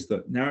narrative is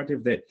the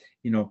narrative that,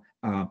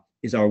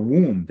 is our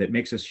womb, that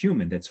makes us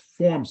human, that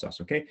forms us,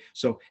 okay?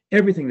 So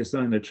everything that's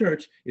done in the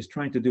church is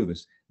trying to do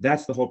this.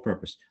 That's the whole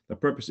purpose. The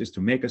purpose is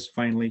to make us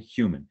finally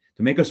human,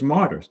 to make us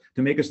martyrs,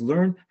 to make us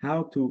learn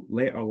how to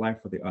lay our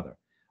life for the other.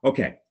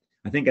 Okay,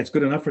 I think that's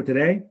good enough for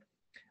today.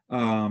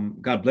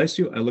 God bless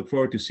you. I look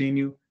forward to seeing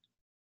you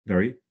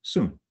very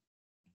soon.